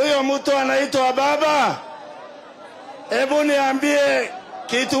 Huyo mtu anaitwa baba. Hebu niambie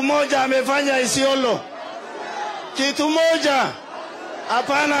kitu moja amefanya Isiolo. Kitu moja.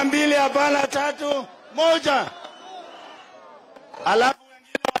 Hapana 2, hapana 3, moja. Alafu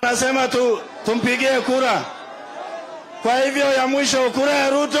wengine wanasema tumpigie kura. Kwa hivyo ya mwisho, kura ya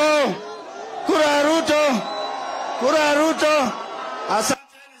Ruto. Kura ya Ruto. Kura ya Ruto.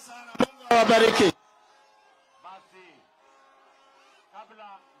 Asanteni sana. Mungu awabariki. Basi kabla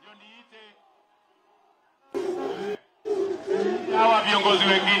ndio niite hawa viongozi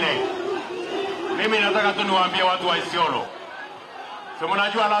wengine, mimi nataka tu niwaambie watu wa Isiolo. Sema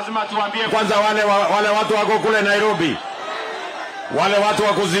najua lazima tuambie kwanza wale watu wako kule Nairobi, wale watu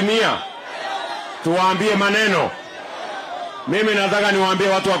wa kuzimia, tuwaambie maneno. Mimi nataka niwaambie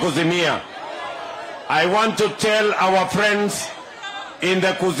watu wa Kuzimia. I want to tell our friends in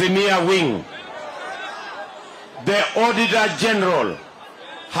the Kuzimia wing, the Auditor General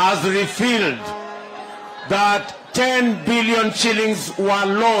has revealed that 10 billion shillings were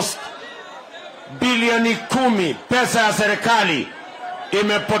lost. Bilioni 10 pesa ya serikali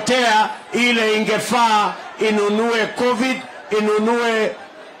imepotea, ile ingefaa inunue COVID, inunue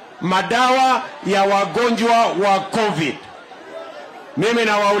madawa ya wagonjwa wa COVID. Mimi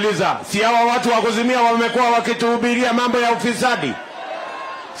nawauliza, si hawa watu wa Kuzimia wamekuwa wakituhubiria mambo ya ufisadi?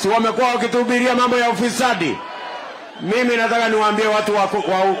 Si wamekuwa wakituhubiria mambo ya ufisadi? Mimi nataka niwaambie watu wa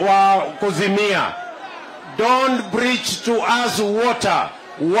Kuzimia, don't breach to us water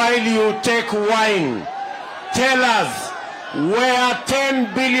while you take wine. Tell us where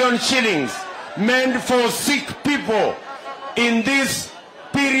 10 billion shillings meant for sick people in this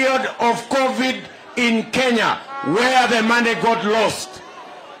period of COVID in Kenya, where the money got lost.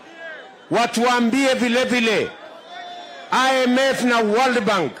 Watuambie vile vile, IMF na World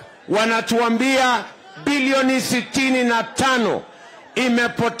Bank wanatuambia bilioni 65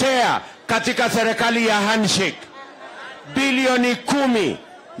 imepotea katika serikali ya handshake. Bilioni 10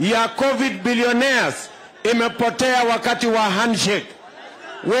 ya COVID billionaires imepotea wakati wa handshake.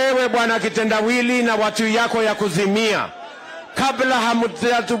 Wewe bwana kitendawili na watu yako ya Kuzimia, kabla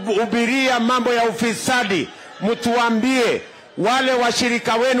hamtuhubiria mambo ya ufisadi, mtuambie wale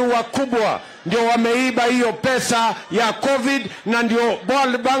washirika wenu wakubwa ndio wameiba hiyo pesa ya COVID, na ndio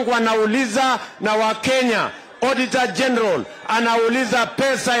World Bank wanauliza na Wakenya. Auditor General anauliza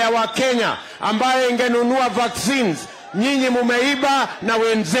pesa ya Wakenya ambayo ingenunua vaccines, nyinyi mumeiba na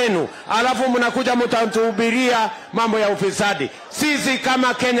wenzenu, alafu mnakuja mtatuhubiria mambo ya ufisadi. Sisi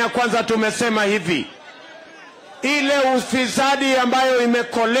kama Kenya Kwanza tumesema hivi, ile ufisadi ambayo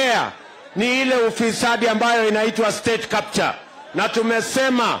imekolea ni ile ufisadi ambayo inaitwa state capture, na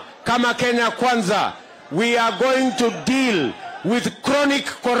tumesema kama Kenya Kwanza we are going to deal with chronic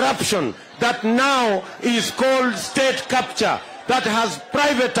corruption that now is called state capture, that has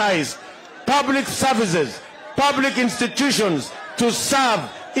privatized public services, public institutions to serve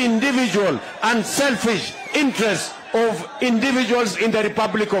individual and selfish interests of individuals in the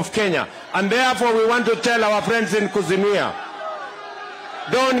Republic of Kenya. And therefore we want to tell our friends in Kuzimia,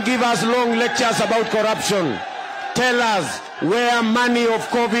 don't give us long lectures about corruption. Tell us where money of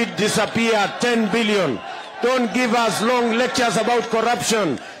COVID disappeared, 10 billion. Don't give us long lectures about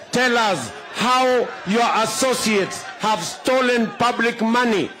corruption. Tell us how your associates have stolen public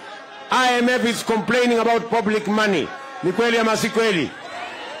money. IMF is complaining about public money. Ni kweli ama si kweli?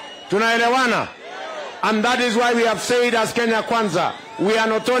 Tunaelewana? And that is why we have said as Kenya Kwanza, we are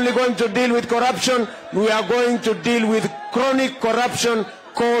not only going to deal with corruption, we are going to deal with chronic corruption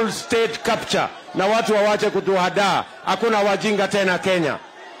called state capture. Na watu wawache kutuhadaa, hakuna wajinga tena Kenya.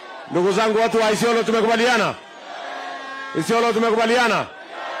 Ndugu zangu watu wa Isiolo, tumekubaliana? Isiolo tumekubaliana?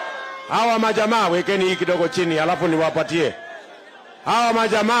 Hawa majamaa, wekeni hii kidogo chini alafu niwapatie. Hawa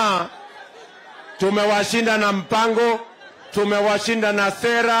majamaa tumewashinda na mpango, tumewashinda na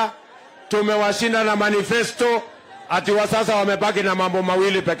sera, tumewashinda na manifesto. Ati wa sasa wamebaki na mambo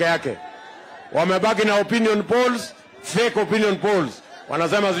mawili peke yake. Wamebaki na opinion polls, fake opinion polls.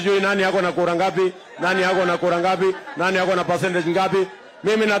 Wanasema sijui nani yako na kura ngapi, nani yako na kura ngapi, nani yako na percentage ngapi.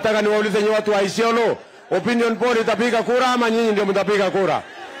 Mimi nataka niwaulize nyinyi watu wa Isiolo, opinion poll itapiga kura ama nyinyi ndio mtapiga kura?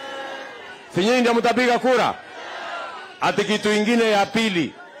 Si nyinyi ndio mtapiga kura? Ati kitu ingine ya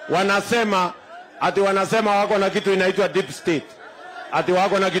pili, wanasema wako na kitu inaitwa deep state. Ati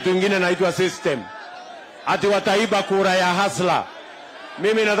wako na kitu ingine inaitwa system. Ati wataiba kura ya hasla.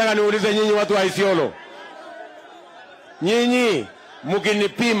 Mimi nataka niulize nyinyi watu wa Isiolo, nyinyi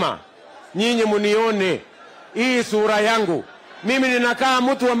mkinipima, nyinyi munione hii sura yangu, mimi ninakaa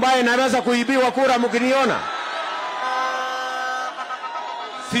mtu ambaye naweza kuibiwa kura mkiniona?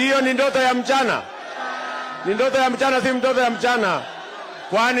 Sio ni ndoto ya mchana? Ni ndoto ya mchana, si mtoto ya mchana.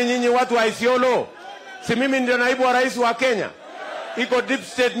 Kwani nyinyi watu wa Isiolo, si mimi ndio naibu wa rais wa Kenya? Iko deep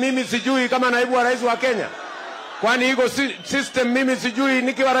state, mimi sijui kama naibu wa rais wa Kenya? Kwani iko system, mimi sijui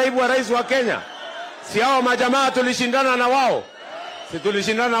nikiwa naibu wa rais wa Kenya? Si hao majamaa tulishindana na wao? Si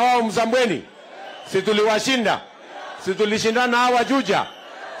tulishindana na wao Msambweni? Si tuliwashinda? Si tulishindana na hawa Juja?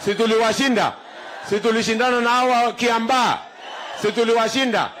 Si tuliwashinda? Si tulishindana na hawa Kiambaa? Si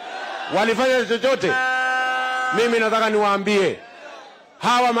tuliwashinda? Walifanya chochote? Mimi nataka niwaambie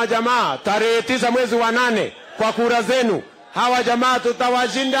hawa majamaa, tarehe 9 mwezi wa 8 kwa kura zenu, hawa jamaa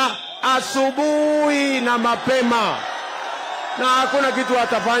tutawashinda asubuhi na mapema, na hakuna kitu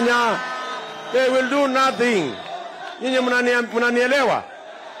watafanya. They will do nothing. Nyinyi mnanielewa?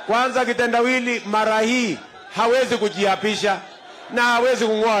 Kwanza kitendawili mara hii hawezi kujiapisha na hawezi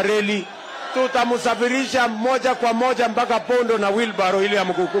kung'oa reli. Tutamsafirisha moja kwa moja mpaka Pondo na wheelbarrow ile ya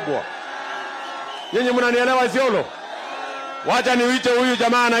mguu kubwa. Nyinyi mnanielewa Isiolo? Wacha niuite huyu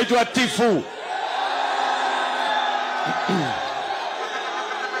jamaa anaitwa Tifu.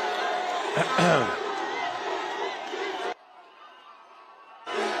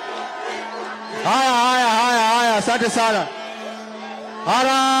 Haya, asante sana.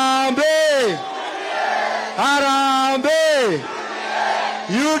 Harambee! Harambee!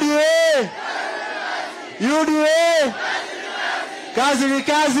 UDA! UDA! Kazi ni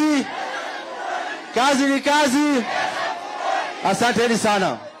kazi. Kazi ni kazi. Asanteni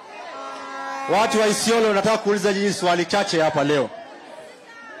sana. Watu wa Isiolo, nataka kuuliza nyinyi swali chache hapa leo.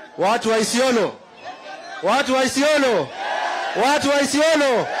 Watu wa Isiolo. Watu wa Isiolo. Watu wa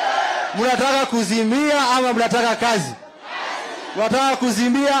Isiolo. Mnataka kuzimia ama mnataka kazi? Mnataka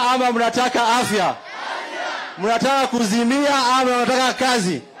kuzimia ama mnataka afya? Mnataka kuzimia ama mnataka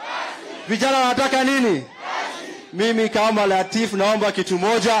kazi? Vijana wanataka nini? Mimi kama Latif naomba kitu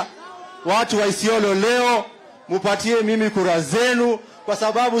moja. Watu wa Isiolo leo mupatie mimi kura zenu, kwa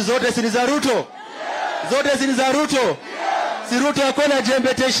sababu zote si za Ruto. Zote si za Ruto. Si Ruto akwenda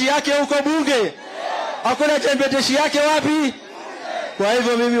jembeteshi yake huko bunge. Akwenda jembeteshi yake wapi? Kwa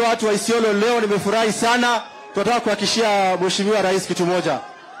hivyo mimi watu wa Isiolo leo nimefurahi sana. Tunataka kuhakikishia Mheshimiwa Rais kitu moja.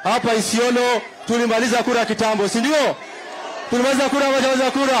 Hapa Isiolo tulimaliza kura kitambo, si ndio? Tulimaliza kura moja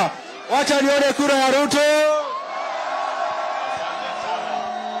za kura. Wacha nione kura ya Ruto.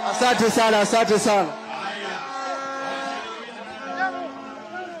 Asante sana, asante sana.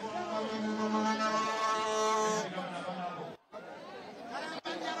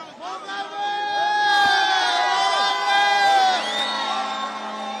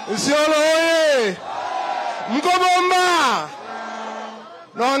 Isiolo oye! Mko bomba!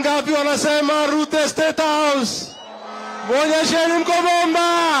 Na wangapi wanasema Ruto State House? Mwonyesheni mko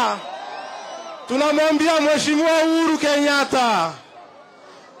bomba! Tunamwambia Mheshimiwa Uhuru Kenyatta,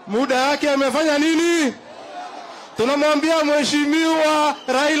 muda yake amefanya nini? Tunamwambia Mheshimiwa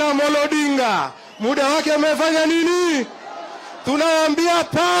Raila Odinga, muda wake amefanya nini? Tunamwambia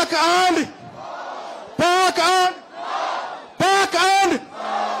pack and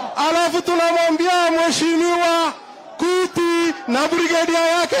alafu tunamwambia Mheshimiwa Kuti na brigadia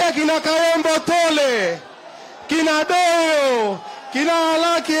yake kina Kayombo Tole, kina Doyo, kina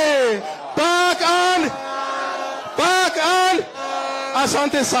Alake, pack and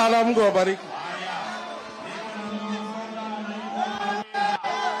asante sana, Mungu awabariki.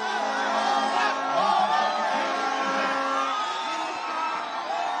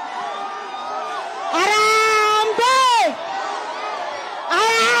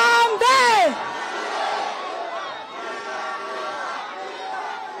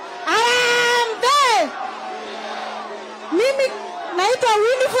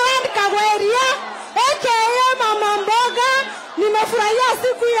 Nimefurahia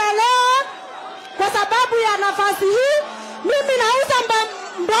siku ya leo kwa sababu ya nafasi hii. Mimi nauza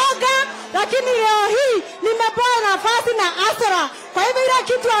mboga, lakini leo hii nimepewa nafasi na Asra. Kwa hivyo ile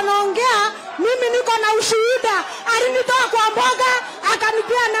kitu anaongea mimi niko na ushuhuda. Alinitoa kwa mboga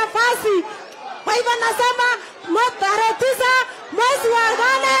akanipea nafasi. Kwa hivyo nasema tarehe 9 mwezi wa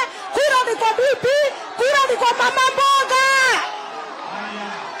 8 kura ni kwa DP, kura ni kwa mama mboga.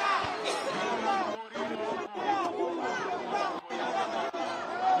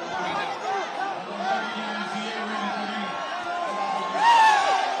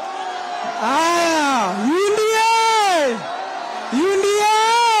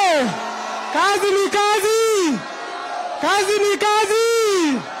 UDA! Kazi ni kazi! Kazi ni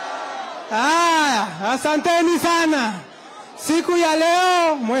kazi! Asanteni sana. Siku ya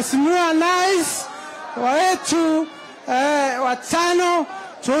leo Mheshimiwa Rais wetu watano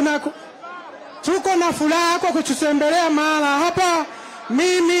tuko na furaha kwa kututembelea mahala hapa.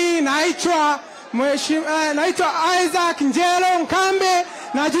 Mimi naitwa Isaac Njelo Nkambe,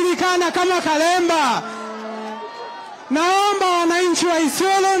 najulikana kama Kalemba. Naomba wananchi wa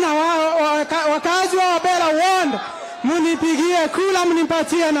Isiolo na wakazi wa Wabera Ward munipigie kula,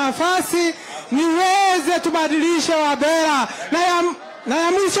 munipatie nafasi niweze tubadilishe Wabera. Na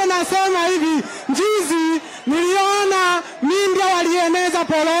ya mwisho nasema hivi, njizi niliona Mindia walieneza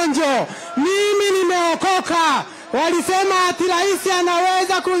polonjo. Mimi nimeokoka. Walisema ati rais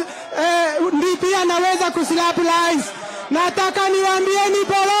anaweza DP anaweza kuslap rais. Nataka niwaambie ni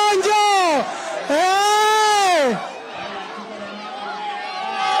polonjo.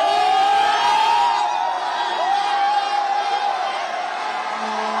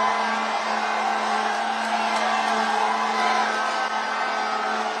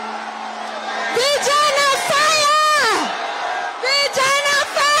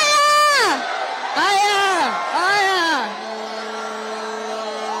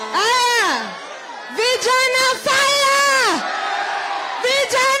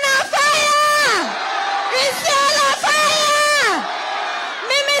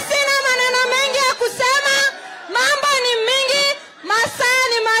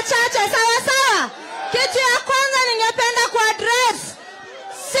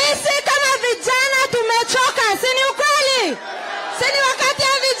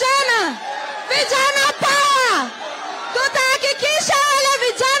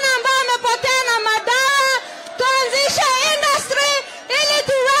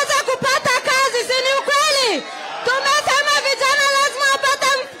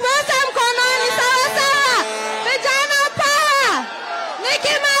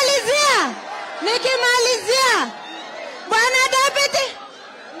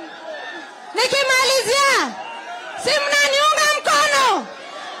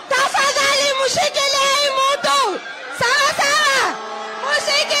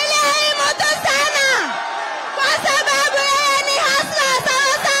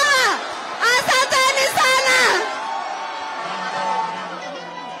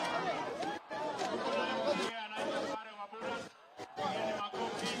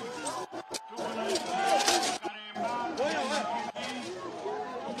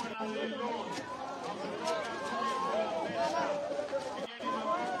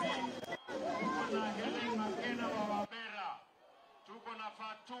 Tuko na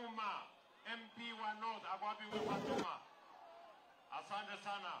Fatuma MP wa North. Ako wapi huyu Fatuma? Asante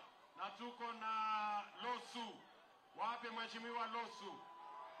sana. Na tuko na Losu. Wapi mheshimiwa Losu?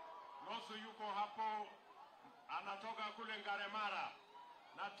 Losu yuko hapo, anatoka kule Ngaremara.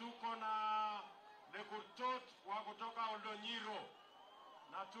 Na tuko na Lekutot wa kutoka Oldonyiro.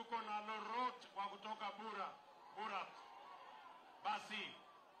 Na tuko na Lorot wa kutoka Burat. Basi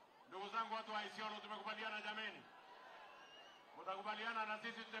ndugu zangu watu wa Isiolo, tumekubaliana jameni? Mtakubaliana na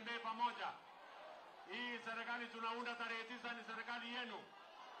sisi tutembee pamoja? Hii serikali tunaunda tarehe 9 ni serikali yenu.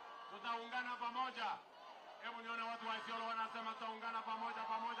 Tutaungana pamoja. Hebu nione watu wa Isiolo wanasema tutaungana pamoja.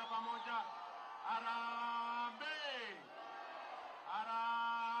 Harambee!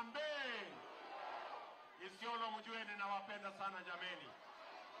 Harambee! Isiolo mjue ninawapenda sana jameni.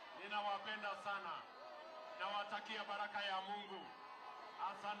 Ninawapenda sana. Nawatakia baraka ya Mungu.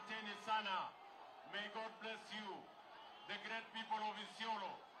 Asanteni sana. May God bless you, the great people of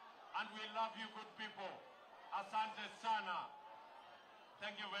Isiolo. And we love you good people. Asante sana.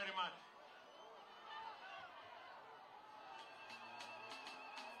 Thank you very much.